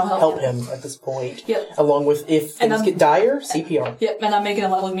will help him at this point. Yep. Along with, if things get dire, CPR. Yep, and I'm making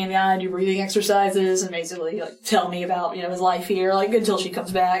him look me in the eye and do breathing exercises and basically tell me about his life here, until she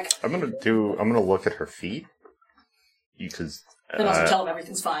comes back. I'm gonna look at her feet because. And also tell him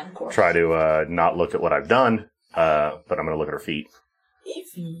everything's fine, of course. Try to not look at what I've done, but I'm going to look at her feet.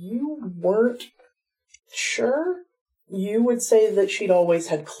 If you weren't sure, you would say that she'd always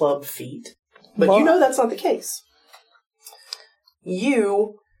had club feet. But that's not the case.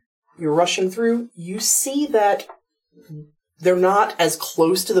 You're rushing through, you see that they're not as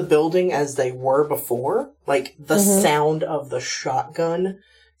close to the building as they were before. The sound of the shotgun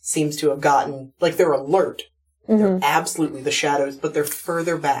seems to have gotten, they're alert. They're absolutely the shadows, but they're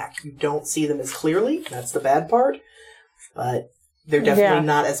further back. You don't see them as clearly. That's the bad part. But they're definitely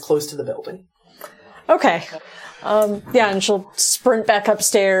not as close to the building. Okay. And she'll sprint back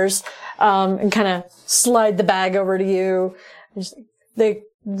upstairs and kind of slide the bag over to you.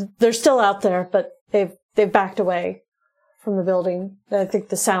 They're still out there, but they've backed away from the building. I think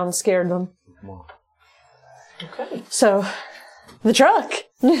the sound scared them. Okay. So, the truck.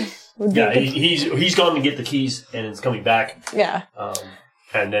 would be Yeah, the- he's gone to get the keys and it's coming back. yeah.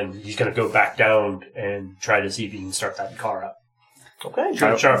 And then he's going to go back down and try to see if he can start that car up. Okay.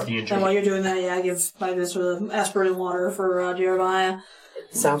 Try to shut off the engine. And while you're doing that, I give my this sort of aspirin water for Jeremiah.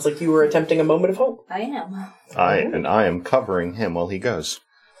 Sounds like you were attempting a moment of hope. I am. I am covering him while he goes.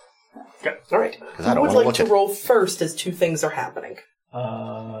 Okay. All right. I don't Who would wanna like look to at- roll first as two things are happening?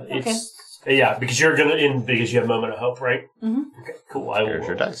 It's yeah, because you're because you have a moment of hope, right? Mm-hmm. Okay, cool. I will. Here's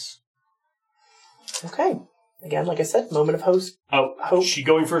your dice. Okay. Again, like I said, moment of hope. Oh, Hope. she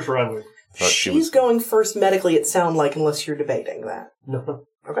going first or I'm going? But she She's was- going first medically, it sounds like, unless you're debating that. No.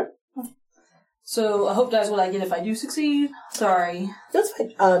 Okay. So I hope that's what I get if I do succeed. Sorry. That's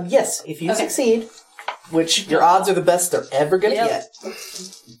fine. Yes, if you Okay. succeed, which your odds are the best they're ever going to Yep. get.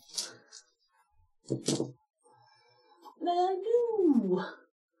 And I do.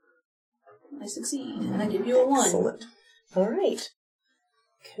 I succeed, and I give you a 1. Excellent. All right.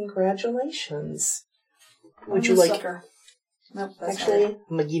 Congratulations. Would I'm you a like... Sucker. Nope, that's Actually, not it.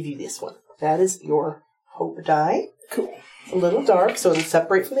 I'm going to give you this one. That is your hope die. Cool. It's a little dark, so it'll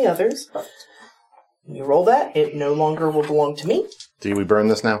separate from the others. But when you roll that, it no longer will belong to me. Do we burn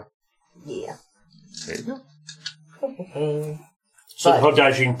this now? Yeah. There you go. So But- the hook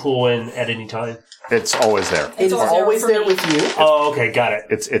dice you can pull in at any time. It's always there. It is always there always for there me. with you. Oh, okay, got it.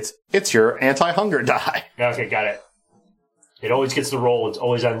 It's your anti-hunger die. Okay, got it. It always gets the roll. It's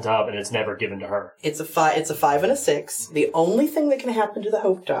always on top, and it's never given to her. It's a 5 and a 6. The only thing that can happen to the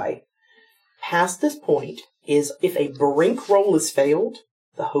hope die past this point is if a brink roll is failed,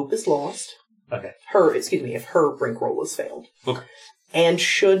 the hope is lost. Okay. If her brink roll is failed. Okay. And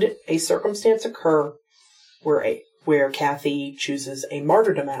should a circumstance occur where Kathy chooses a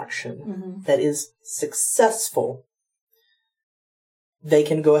martyrdom action that is successful, they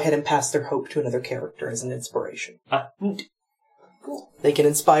can go ahead and pass their hope to another character as an inspiration. They can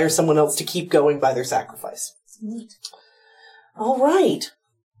inspire someone else to keep going by their sacrifice. Neat. All right.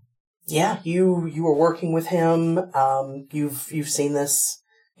 Yeah, you were working with him. You've seen this,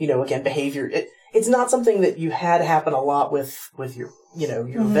 again, behavior. It's not something that you had happen a lot with your,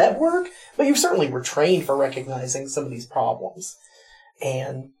 your vet work, but you certainly were trained for recognizing some of these problems.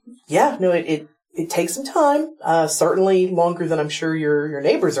 And yeah, no, it takes some time, certainly longer than I'm sure your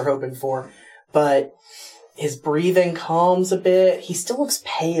neighbors are hoping for, but his breathing calms a bit. He still looks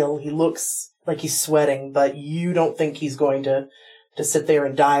pale. He looks like he's sweating, but you don't think he's going to sit there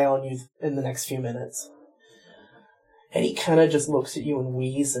and die on you in the next few minutes. And he kind of just looks at you and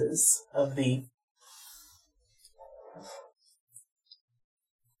wheezes of the...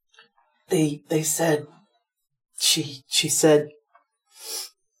 They said... She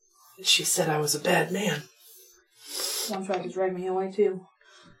said I was a bad man. Someone tried to drag me away, too.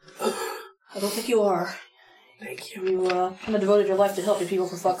 I don't think you are. Thank you. You kind of devoted your life to helping people,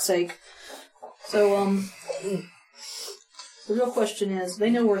 for fuck's sake. So, the real question is,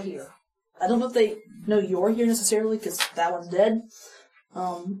 they know we're here. I don't know if they know you're here necessarily, because that one's dead.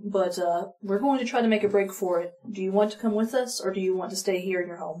 But we're going to try to make a break for it. Do you want to come with us, or do you want to stay here in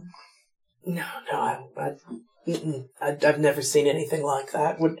your home? No, I've never seen anything like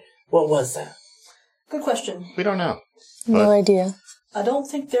that. What was that? Good question. We don't know. No But idea. I don't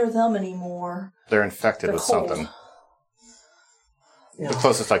think they're them anymore. they're infected They're with cold. something. No. The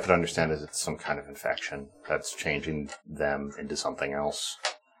closest I could understand is it's some kind of infection that's changing them into something else.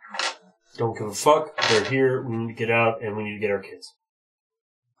 Don't give a fuck. They're here. We need to get out, and we need to get our kids.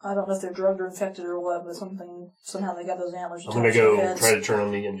 I don't know if they're drugged or infected or what, but somehow they got those antlers. I'm going to go try to turn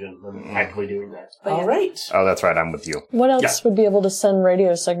on the engine. I'm actively doing that. All right. Oh, that's right. I'm with you. What else would be able to send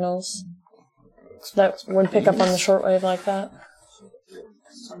radio signals that would pick up on the shortwave like that?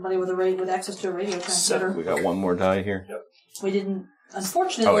 Somebody with access to a radio transmitter. We got one more die here. We didn't,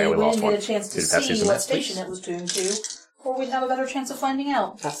 unfortunately, Oh, yeah, we we lost didn't one. get a chance to Did you pass these see in what that, station please? it was tuned to, or we'd have a better chance of finding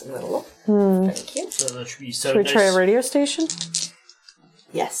out. Passing that along. Thank you. So that should be Should we try a radio station?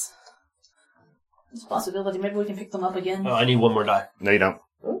 Yes. It's a possibility. Maybe we can pick them up again. I need one more die. No, you don't.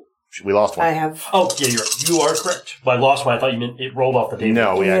 We lost one. I have... Oh, yeah, you are correct. But I lost one. I thought you meant it rolled off the table.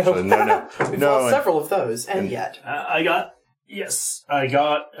 No, we actually... No. We've No, lost and- several of those, and yet. I got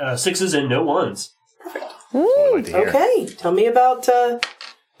 6s and no 1s. I'd like to hear. Okay, tell me about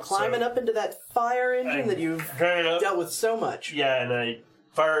climbing up into that fire engine that you've Turn it up. dealt with so much. Yeah, and I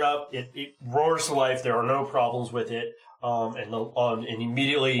fire it up. It roars to life. There are no problems with it. And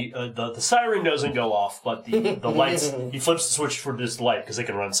immediately the siren doesn't go off, but the lights. He flips the switch for this light because they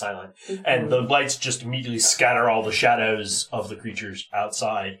can run silent, and the lights just immediately scatter all the shadows of the creatures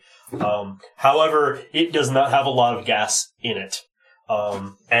outside. However, it does not have a lot of gas in it.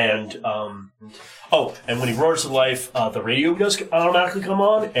 And when he roars to life, the radio does automatically come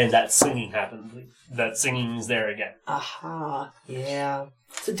on, and that singing happens. That singing is there again. Aha. Yeah.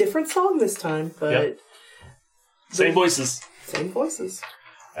 It's a different song this time, but... Yep. Same voices. Same voices.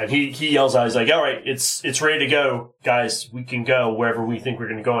 And he yells out, he's like, all right, it's ready to go. Guys, we can go wherever we think we're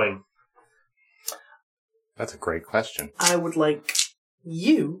going to be going. That's a great question. I would like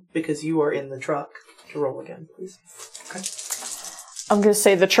you, because you are in the truck, to roll again, please. Okay. I'm going to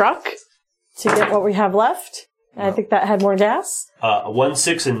say the truck to get what we have left. And I think that had more gas. 1,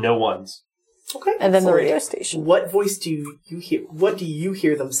 6, and no ones. Okay. And then the So radio station. What voice do you hear? What do you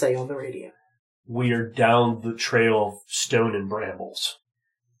hear them say on the radio? We are down the trail of stone and brambles.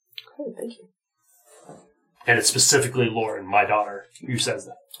 Okay, thank you. And it's specifically Lauren, my daughter, who says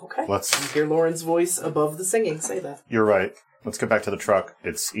that. Okay. Let's. You hear Lauren's voice above the singing say that. You're right. Let's get back to the truck.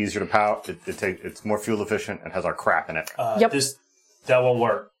 It's easier to power. It's more fuel efficient and has our crap in it. Yep. That won't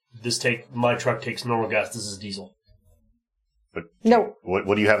work. My truck takes normal gas. This is diesel. But No.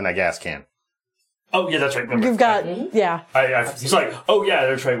 what do you have in that gas can? Oh, yeah, that's right. Remember. You've got, yeah. He's like, oh, yeah,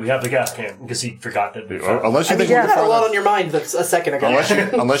 that's right. We have the gas can. Because he forgot that. Unless you think You we had can a lot farther, on your mind that's a second ago.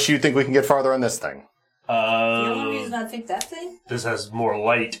 unless you think we can get farther on this thing. The only reason I think that thing, This has more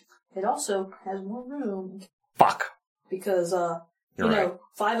light. it also has more room. Fuck. Because, You're right.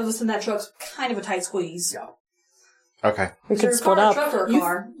 5 of us in that truck's kind of a tight squeeze. Yeah. Okay. We Is could there split a up. truck or a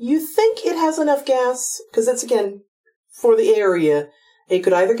car? You think it has enough gas? Because that's, again, for the area. It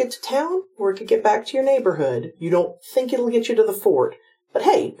could either get to town, or it could get back to your neighborhood. You don't think it'll get you to the fort. But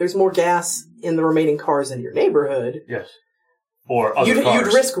hey, there's more gas in the remaining cars in your neighborhood. Yes. Or other You'd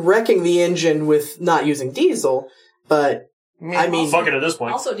cars. risk wrecking the engine with not using diesel, but, I mean... Fuck it at this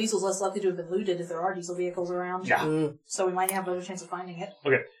point. Also, diesel's less likely to have been looted if there are diesel vehicles around. Yeah. So we might have a better chance of finding it.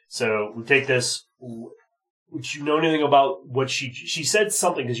 Okay, so we take this. Would you know anything about what she said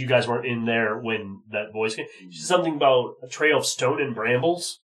something, because you guys weren't in there when that voice came. She said something about a trail of stone and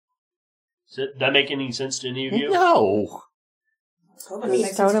brambles. Does that make any sense to any of you? No. I mean,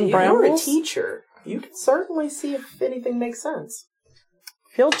 Stone and you're a brambles? teacher. You can certainly see if anything makes sense.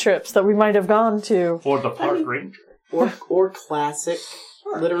 Field trips that we might have gone to. Or the park ranger. Or classic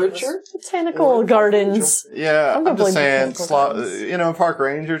literature. Botanical gardens. Yeah, I'm I'm just gonna blame saying, botanical gardens. park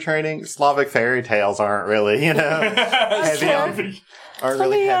ranger training, Slavic fairy tales aren't really, heavy on, aren't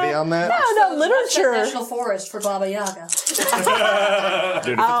really heavy on that. No, literature. National Forest for Baba Yaga.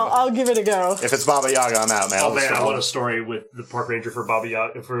 Dude, I'll give it a go. if it's Baba Yaga, I'm out, man. Oh man, I want a story with the park ranger for Bobby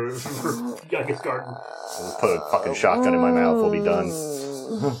for Yaga's garden. I'll put a fucking shotgun in my mouth. We'll be done.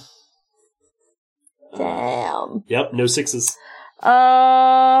 Damn. Yep, no 6s.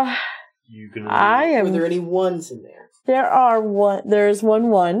 You can. Were there any ones in there? There's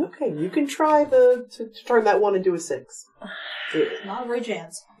one. Okay, you can try to turn that 1 into a 6. Not a great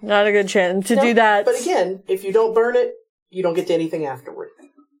chance. Not a good chance to do that. But again, if you don't burn it, you don't get to anything afterward.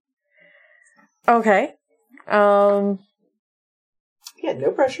 Okay. Yeah,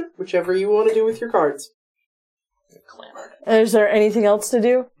 no pressure. Whichever you want to do with your cards. Is there anything else to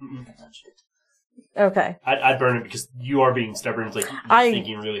do? Okay. I'd burn it because you are being stubborn. It's like you're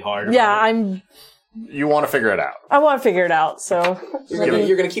thinking really hard. Yeah, about it. You want to figure it out. I want to figure it out, so.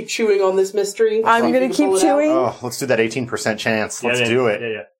 You're gonna keep chewing on this mystery? I'm going to keep chewing. Oh, let's do that 18% chance. Let's Yeah, do it.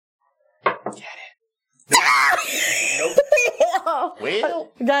 Yeah.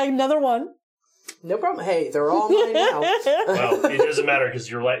 Well, Got another one. No problem. Hey, they're all mine now. Well, it doesn't matter because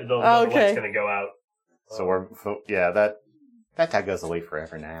your light, the light's Okay. going to go out. so that goes away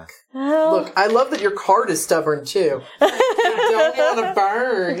forever now. Well, Look, I love that your card is stubborn too. I don't want to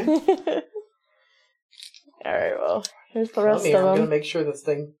burn. all right, well, here's the rest I'm of gonna them. make sure this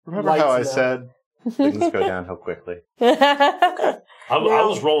thing. Remember how I said things go downhill quickly? I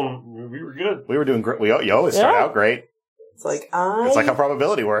was rolling. We were good. We were doing great. You always start Yeah. out great. It's like It's like how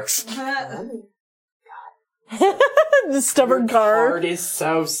probability works. The stubborn card card. is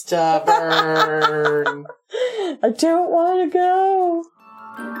so stubborn. I don't want to go.